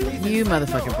Britain. You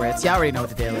motherfucking Brits. Y'all already know what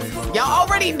the deal is. Y'all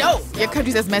already know your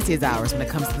country's as messy as ours when it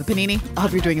comes to the panini. I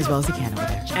hope you're doing as well as you can over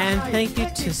there. And thank you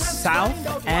to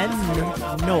South and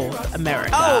North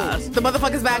America. Oh, the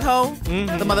motherfuckers back home.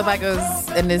 The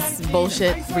motherfuckers in this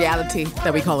bullshit reality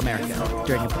that we call America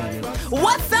during the panini.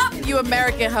 What's up, you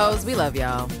American hoes? We love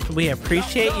y'all. We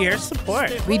appreciate your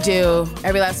support. We do.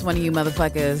 Every last one of you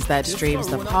motherfuckers that streams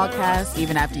the podcast,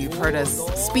 even after you've heard us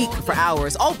speak for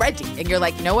hours already, and you're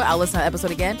like, you know what? I'll listen to the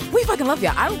episode again. We fucking love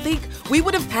y'all. I don't think we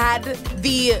would have had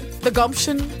the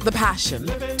gumption, the passion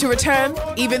to return,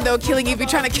 even though Killing Eve be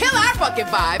trying to kill our fucking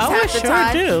vibes half the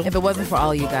time. Do. If it wasn't for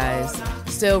all you guys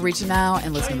still reaching out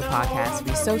and listening to the podcast,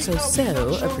 we so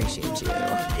appreciate you.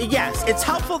 Yes, it's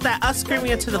helpful that us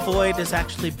screaming into the void is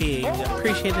actually being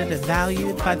appreciated and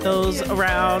valued by those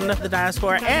around the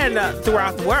diaspora and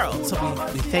throughout the world. So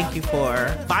we thank you for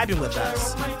vibing with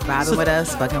us. Vibing with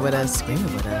us, fucking with us,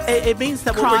 screaming with us. It means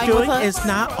that what Crying we're doing with us. is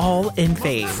not all in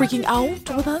vain. Freaking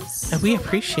out with us. And we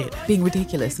appreciate it. Being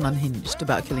ridiculous and unhinged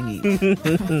about Killing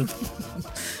Eve.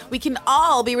 We can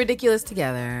all be ridiculous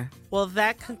together. Well,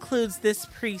 that concludes this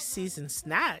preseason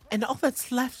snack. And all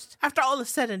that's left after all is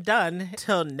said and done,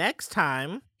 till next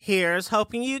time, here's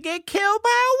hoping you get killed by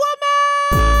a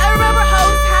woman. And remember,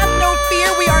 hosts, have no fear.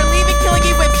 We are leaving Killing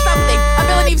Eve with something. A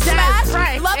Villain Eve smash,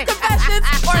 right. love confessions,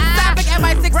 or Sapphic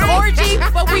MI6 orgy.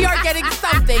 But we are getting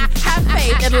something. Have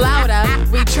faith and louder.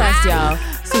 We trust y'all.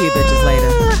 See you bitches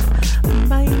later.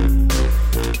 Bye.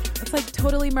 It's like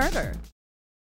totally murder.